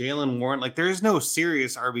Strong, Jalen Warren. Like there's no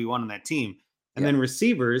serious RB1 on that team. And then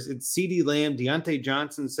receivers, it's CeeDee Lamb, Deontay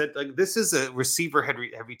Johnson. Said like this is a receiver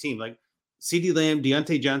heavy team. Like CeeDee Lamb,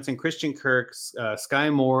 Deontay Johnson, Christian Kirk, Sky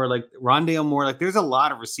Moore, like Rondale Moore. Like there's a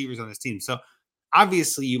lot of receivers on this team. So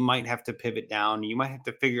obviously you might have to pivot down. You might have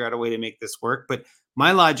to figure out a way to make this work. But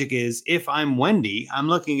my logic is if I'm Wendy, I'm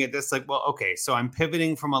looking at this like, well, okay, so I'm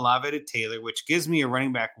pivoting from Olave to Taylor, which gives me a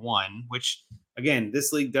running back 1, which again,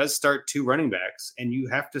 this league does start 2 running backs, and you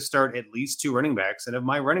have to start at least 2 running backs. And of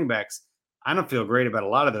my running backs, I don't feel great about a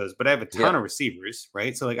lot of those, but I have a ton of receivers,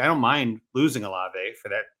 right? So like, I don't mind losing Olave for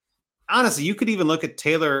that. Honestly, you could even look at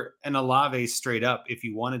Taylor and Olave straight up if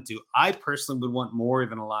you wanted to. I personally would want more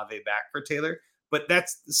than Olave back for Taylor, but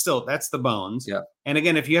that's the bones. Yeah. And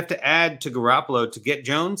again, if you have to add to Garoppolo to get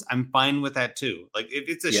Jones, I'm fine with that too. Like if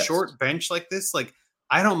it's a short bench like this, like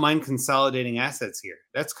I don't mind consolidating assets here.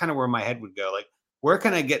 That's kind of where my head would go. Like, where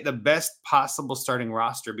can I get the best possible starting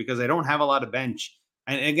roster? Because I don't have a lot of bench.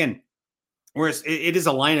 And again, whereas it is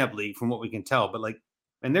a lineup league from what we can tell, but like,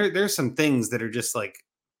 and there's some things that are just like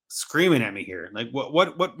screaming at me here. Like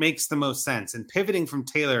what makes the most sense? And pivoting from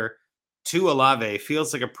Taylor to Olave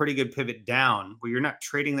feels like a pretty good pivot down where you're not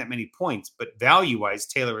trading that many points, but value wise,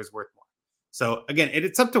 Taylor is worth more. So again,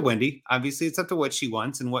 it's up to Wendy. Obviously it's up to what she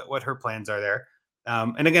wants and what her plans are there.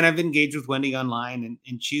 And again, I've engaged with Wendy online,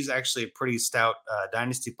 and she's actually a pretty stout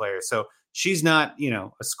Dynasty player. So she's not,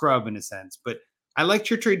 a scrub in a sense. But I liked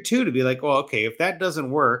your trade too, to be like, well, okay, if that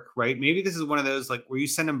doesn't work, right? Maybe this is one of those like where you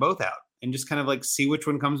send them both out and just kind of like see which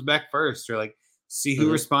one comes back first, or like see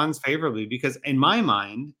who responds favorably. Because in my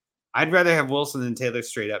mind, I'd rather have Wilson than Taylor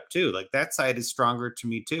straight up too. Like that side is stronger to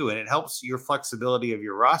me too. And it helps your flexibility of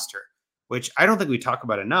your roster, which I don't think we talk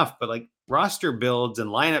about enough, but like roster builds and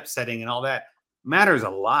lineup setting and all that matters a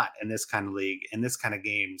lot in this kind of league, in this kind of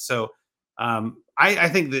game. So I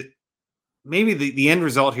think that maybe the end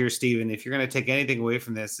result here, Steven, if you're going to take anything away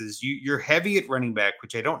from this, is you're heavy at running back,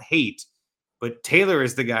 which I don't hate, but Taylor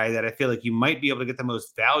is the guy that I feel like you might be able to get the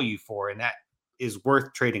most value for, and that is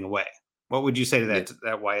worth trading away. What would you say to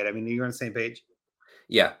that, Wyatt? I mean, you're on the same page?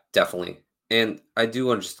 Yeah, definitely. And I do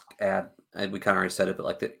want to just add, and we kind of already said it, but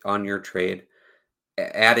like that on your trade,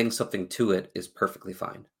 adding something to it is perfectly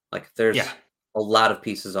fine. Like there's a lot of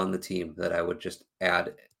pieces on the team that I would just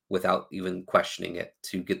add without even questioning it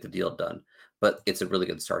to get the deal done. But it's a really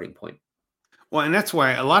good starting point. Well, and that's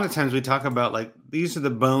why a lot of times we talk about like these are the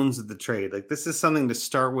bones of the trade. Like this is something to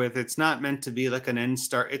start with. It's not meant to be like an end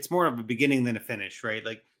start. It's more of a beginning than a finish, right?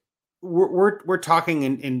 Like we're talking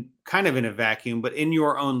in kind of in a vacuum, but in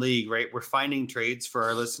your own league, right? We're finding trades for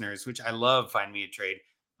our listeners, which I love. Find me a trade.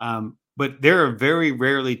 But there are very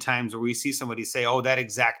rarely times where we see somebody say, "Oh, that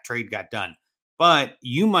exact trade got done." But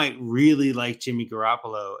you might really like Jimmy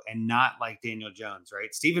Garoppolo and not like Daniel Jones,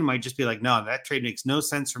 right? Steven might just be like, no, that trade makes no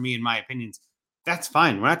sense for me in my opinions. That's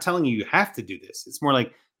fine. We're not telling you have to do this. It's more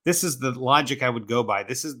like this is the logic I would go by.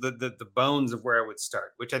 This is the bones of where I would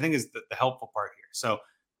start, which I think is the helpful part here. So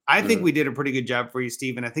I think we did a pretty good job for you,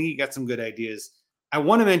 Steven. I think you got some good ideas. I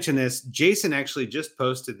want to mention this. Jason actually just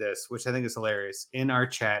posted this, which I think is hilarious, in our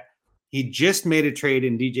chat. He just made a trade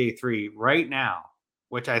in DJ3 right now,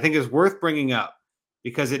 which I think is worth bringing up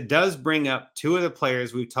because it does bring up two of the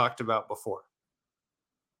players we've talked about before.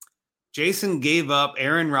 Jason gave up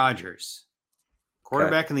Aaron Rodgers,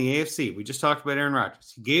 quarterback in the AFC. We just talked about Aaron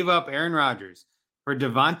Rodgers. He gave up Aaron Rodgers for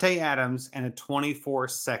Devontae Adams and a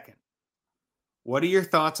 24-second. What are your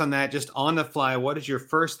thoughts on that? Just on the fly, what is your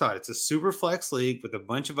first thought? It's a super flex league with a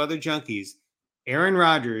bunch of other junkies. Aaron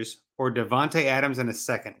Rodgers or Devontae Adams and a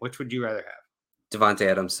second. Which would you rather have? Devontae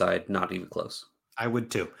Adams' side, not even close. I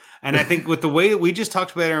would too. And I think with the way that we just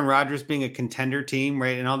talked about Aaron Rodgers being a contender team,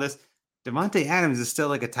 right, and all this, Devontae Adams is still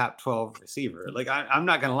like a top 12 receiver. Like, I'm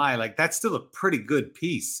not going to lie. Like, that's still a pretty good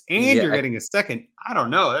piece. And you're getting a second. I don't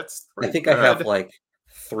know. I think good. I have like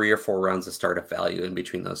 3 or 4 rounds of startup value in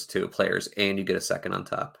between those two players, and you get a second on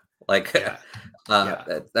top. Like,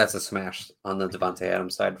 that's a smash on the Devontae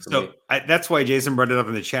Adams side for me. That's why Jason brought it up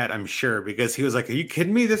in the chat, I'm sure, because he was like, "Are you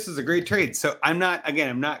kidding me? This is a great trade." So I'm not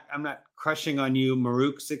crushing on you,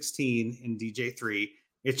 Maruk 16 in DJ3.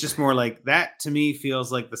 It's just more like that to me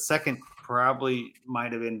feels like the second probably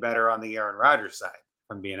might have been better on the Aaron Rodgers side,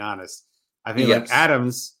 if I'm being honest. I feel like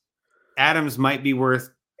Adams might be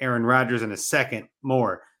worth Aaron Rodgers in a second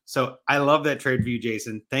more. So I love that trade for you,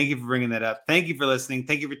 Jason. Thank you for bringing that up. Thank you for listening.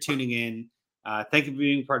 Thank you for tuning in. Thank you for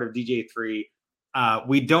being part of DJ3.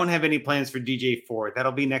 We don't have any plans for DJ4.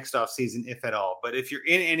 That'll be next off season, if at all. But if you're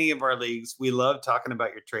in any of our leagues, we love talking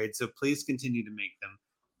about your trades. So please continue to make them.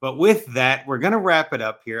 But with that, we're going to wrap it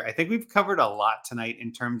up here. I think we've covered a lot tonight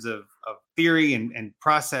in terms of theory and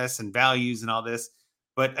process and values and all this.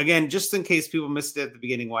 But again, just in case people missed it at the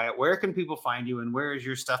beginning, Wyatt, where can people find you and where is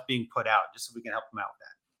your stuff being put out, just so we can help them out with that?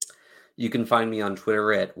 You can find me on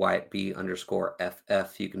Twitter at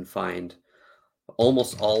WyattB_FF. You can find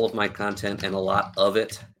almost all of my content and a lot of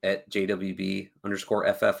it at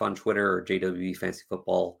JWB_FF on Twitter or JWB Fantasy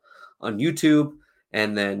Football on YouTube.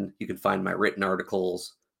 And then you can find my written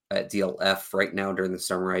articles at DLF. Right now during the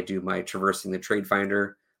summer, I do my Traversing the Trade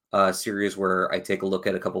Finder series where I take a look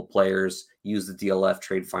at a couple players, use the DLF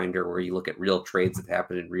Trade Finder where you look at real trades that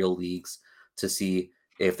happen in real leagues to see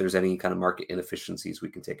if there's any kind of market inefficiencies we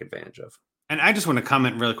can take advantage of. And I just want to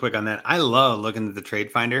comment really quick on that. I love looking at the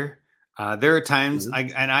Trade Finder. There are times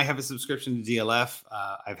I have a subscription to DLF.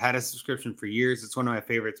 I've had a subscription for years. It's one of my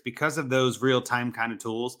favorites because of those real-time kind of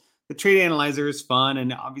tools. The trade analyzer is fun,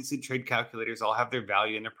 and obviously trade calculators all have their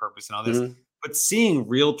value and their purpose and all this. But seeing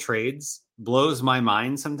real trades blows my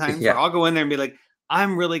mind sometimes. Where I'll go in there and be like,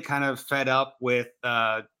 I'm really kind of fed up with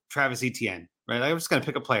Travis Etienne, right? I'm just going to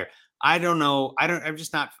pick a player. I don't know. I'm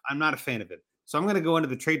not a fan of it. So I'm going to go into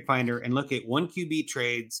the Trade Finder and look at 1 QB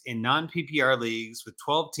trades in non-PPR leagues with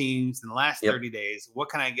 12 teams in the last 30 days. What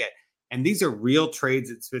can I get? And these are real trades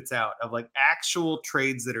it spits out of like actual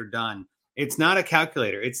trades that are done. It's not a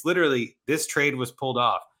calculator. It's literally this trade was pulled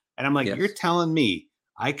off. And I'm like, you're telling me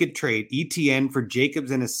I could trade ETN for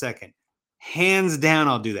Jacobs in a second. Hands down,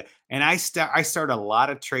 I'll do that. And I start a lot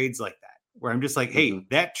of trades like that where I'm just like, hey,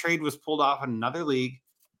 that trade was pulled off in another league.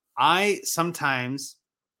 I sometimes,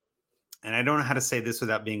 and I don't know how to say this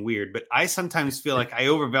without being weird, but I sometimes feel like I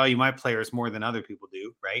overvalue my players more than other people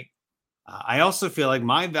do, right? I also feel like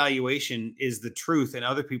my valuation is the truth and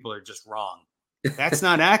other people are just wrong. That's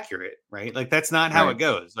not accurate, right? Like that's not how it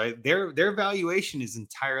goes. Right? Their valuation is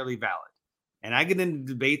entirely valid. And I get into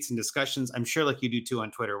debates and discussions, I'm sure like you do too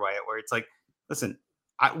on Twitter, Wyatt, where it's like, listen,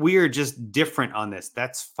 we are just different on this.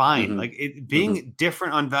 That's fine. Like being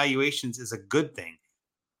different on valuations is a good thing.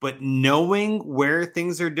 But knowing where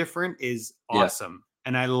things are different is awesome.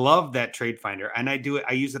 And I love that trade finder. And I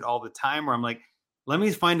use it all the time where I'm like, let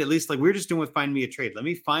me find at least like we're just doing with Find Me a Trade. Let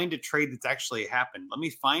me find a trade that's actually happened. Let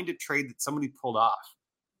me find a trade that somebody pulled off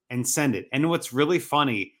and send it. And what's really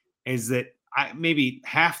funny is that maybe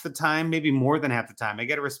half the time, maybe more than half the time, I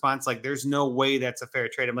get a response like, there's no way that's a fair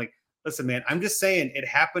trade. I'm like, listen, man, I'm just saying it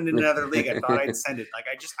happened in another league. I thought I'd send it. Like,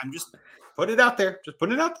 I'm just put it out there. Just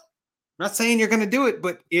put it out there. I'm not saying you're going to do it,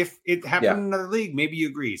 but if it happened in another league, maybe you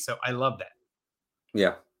agree. So I love that.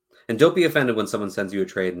 Yeah. And don't be offended when someone sends you a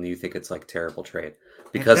trade and you think it's like terrible trade,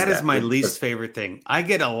 because that is my least favorite thing. I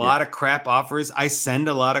get a lot of crap offers. I send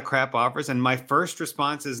a lot of crap offers. And my first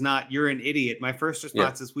response is not, you're an idiot. My first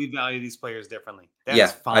response is, we value these players differently.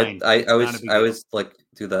 That's fine. I always like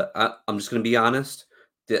do I'm just going to be honest.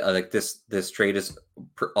 Like this trade is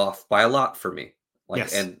off by a lot for me.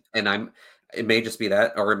 Like, and it may just be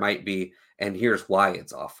that, or it might be, and here's why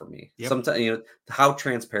it's off for me. Sometimes, how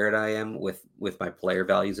transparent I am with my player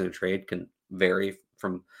values in a trade can vary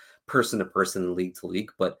from person to person and league to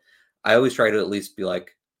league. But I always try to at least be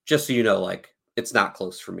like, just so you know, like it's not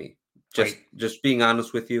close for me. Just being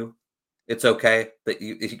honest with you. It's okay that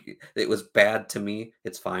it was bad to me.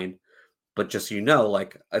 It's fine. But just so you know,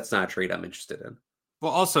 like it's not a trade I'm interested in.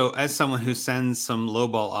 Well, also, as someone who sends some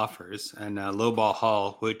lowball offers and lowball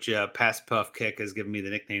Hall, which Pass Puff Kick has given me the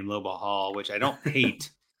nickname lowball Hall, which I don't hate.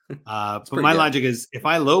 But my logic is, if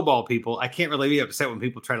I lowball people, I can't really be upset when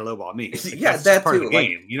people try to lowball me. Like, that's just part of the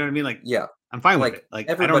game. You know what I mean? Like, I'm fine with it. Like,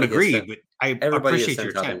 I don't agree, but I appreciate your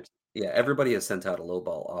attempt. Everybody has sent out a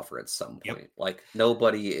lowball offer at some point. Like,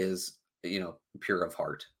 nobody is pure of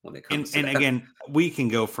heart when it comes to that. Again, we can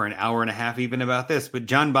go for an hour and a half even about this, but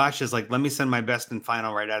John Bosch is like, let me send my best and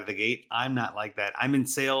final right out of the gate. I'm not like that. I'm in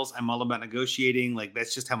sales. I'm all about negotiating. Like,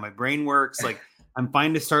 that's just how my brain works. Like, I'm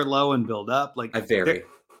fine to start low and build up. Like, I vary.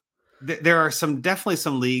 There are definitely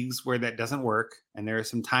some leagues where that doesn't work. And there are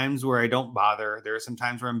some times where I don't bother. There are some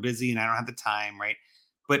times where I'm busy and I don't have the time. Right.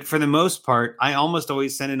 But for the most part, I almost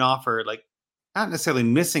always send an offer, like, not necessarily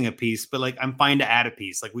missing a piece, but like I'm fine to add a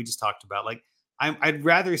piece, like we just talked about. Like I'd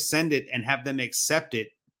rather send it and have them accept it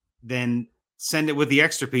than send it with the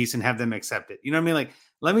extra piece and have them accept it. You know what I mean? Like,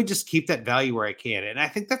 let me just keep that value where I can. And I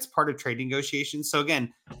think that's part of trade negotiations. So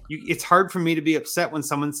again, it's hard for me to be upset when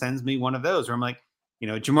someone sends me one of those where I'm like,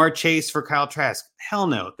 Jamar Chase for Kyle Trask. Hell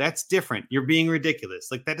no, that's different. You're being ridiculous.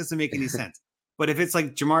 Like, that doesn't make any sense. But if it's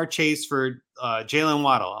like Jamar Chase for Jalen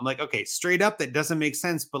Waddle, I'm like, okay, straight up, that doesn't make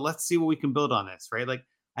sense, but let's see what we can build on this, right? Like,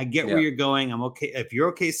 I get where you're going. I'm okay. If you're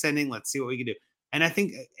okay sending, let's see what we can do. And I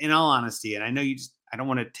think, in all honesty, and I know I don't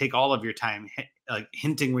want to take all of your time like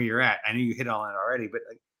hinting where you're at. I know you hit on it already, but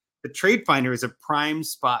like the trade finder is a prime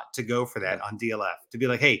spot to go for that on DLF, to be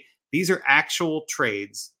like, hey, these are actual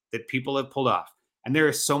trades that people have pulled off. And there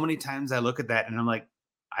are so many times I look at that and I'm like,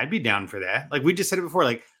 I'd be down for that. Like we just said it before,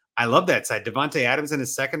 like, I love that side. Devontae Adams in a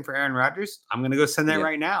second for Aaron Rodgers. I'm going to go send that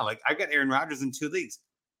right now. Like, I've got Aaron Rodgers in 2 leagues.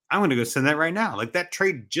 I'm going to go send that right now. Like, that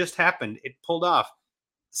trade just happened. It pulled off.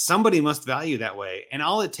 Somebody must value that way. And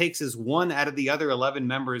all it takes is one out of the other 11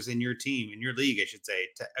 members in your team, in your league, I should say,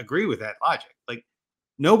 to agree with that logic. Like,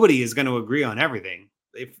 nobody is going to agree on everything.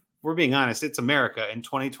 If we're being honest, it's America in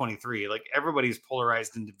 2023. Like, everybody's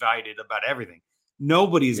polarized and divided about everything.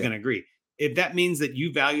 Nobody's going to agree. If that means that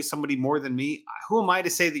you value somebody more than me, who am I to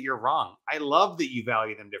say that you're wrong? I love that you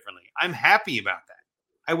value them differently. I'm happy about that.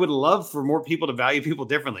 I would love for more people to value people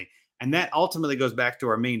differently. And that ultimately goes back to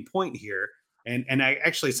our main point here. And I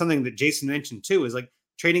actually, something that Jason mentioned too, is like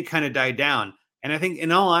trading kind of died down. And I think,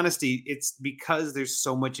 in all honesty, it's because there's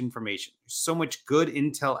so much information. There's so much good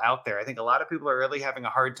intel out there. I think a lot of people are really having a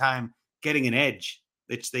hard time getting an edge,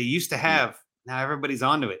 which they used to have. Now everybody's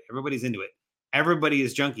onto it. Everybody's into it. Everybody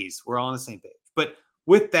is junkies. We're all on the same page. But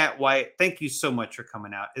with that, Wyatt, thank you so much for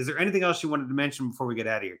coming out. Is there anything else you wanted to mention before we get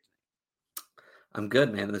out of here? I'm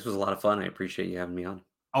good, man. This was a lot of fun. I appreciate you having me on.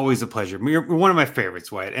 Always a pleasure. You're one of my favorites,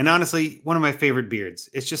 Wyatt. And honestly, one of my favorite beards.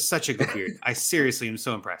 It's just such a good beard. I seriously am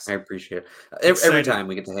so impressed. I appreciate it. Every time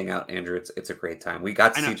we get to hang out, Andrew, it's a great time. We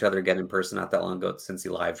got to see each other again in person not that long ago since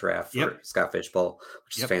the live draft for Scott Fishbowl,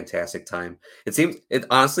 which is a fantastic time. It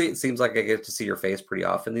seems like I get to see your face pretty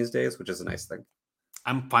often these days, which is a nice thing.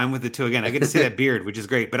 I'm fine with it too. Again, I get to see that beard, which is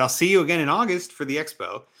great. But I'll see you again in August for the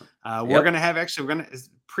expo. We're going to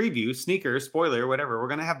preview, sneaker, spoiler, whatever. We're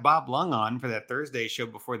going to have Bob Lung on for that Thursday show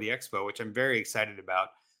before the expo, which I'm very excited about.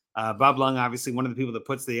 Bob Lung, obviously one of the people that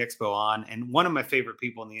puts the expo on and one of my favorite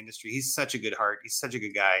people in the industry. He's such a good heart. He's such a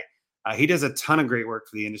good guy. He does a ton of great work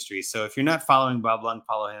for the industry. So if you're not following Bob Lung,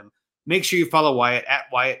 follow him. Make sure you follow Wyatt at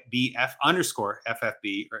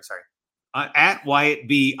WyattBF_FFB, at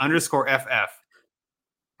WyattB_FF.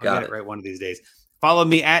 I'll get it right one of these days. Follow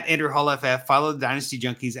me at Andrew Hall FF. Follow the Dynasty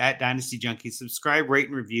Junkies at Dynasty Junkies. Subscribe, rate,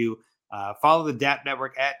 and review. Follow the DAP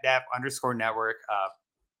Network at DAP_network.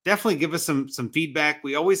 Definitely give us some feedback.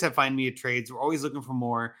 We always have Find Me a Trades. We're always looking for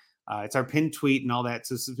more. It's our pinned tweet and all that.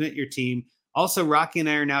 So submit your team. Also, Rocky and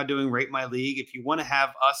I are now doing Rate My League. If you want to have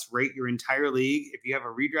us rate your entire league, if you have a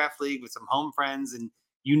redraft league with some home friends and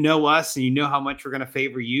you know us and you know how much we're going to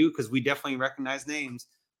favor you, because we definitely recognize names,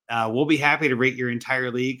 we'll be happy to rate your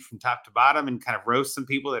entire league from top to bottom and kind of roast some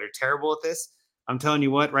people that are terrible at this. I'm telling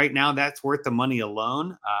you what, right now, that's worth the money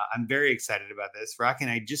alone. I'm very excited about this. Rocky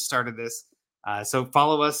and I just started this. So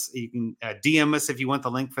follow us. You can DM us if you want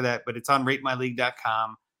the link for that, but it's on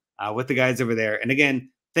ratemyleague.com with the guys over there. And again,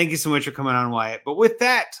 thank you so much for coming on, Wyatt. But with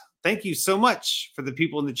that, thank you so much for the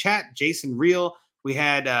people in the chat. Jason Real. We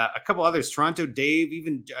had a couple others, Toronto Dave,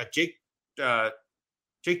 even Jake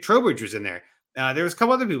Trowbridge was in there. There was a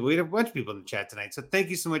couple other people. We had a bunch of people in the chat tonight. So thank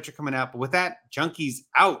you so much for coming out. But with that, Junkies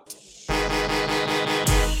out.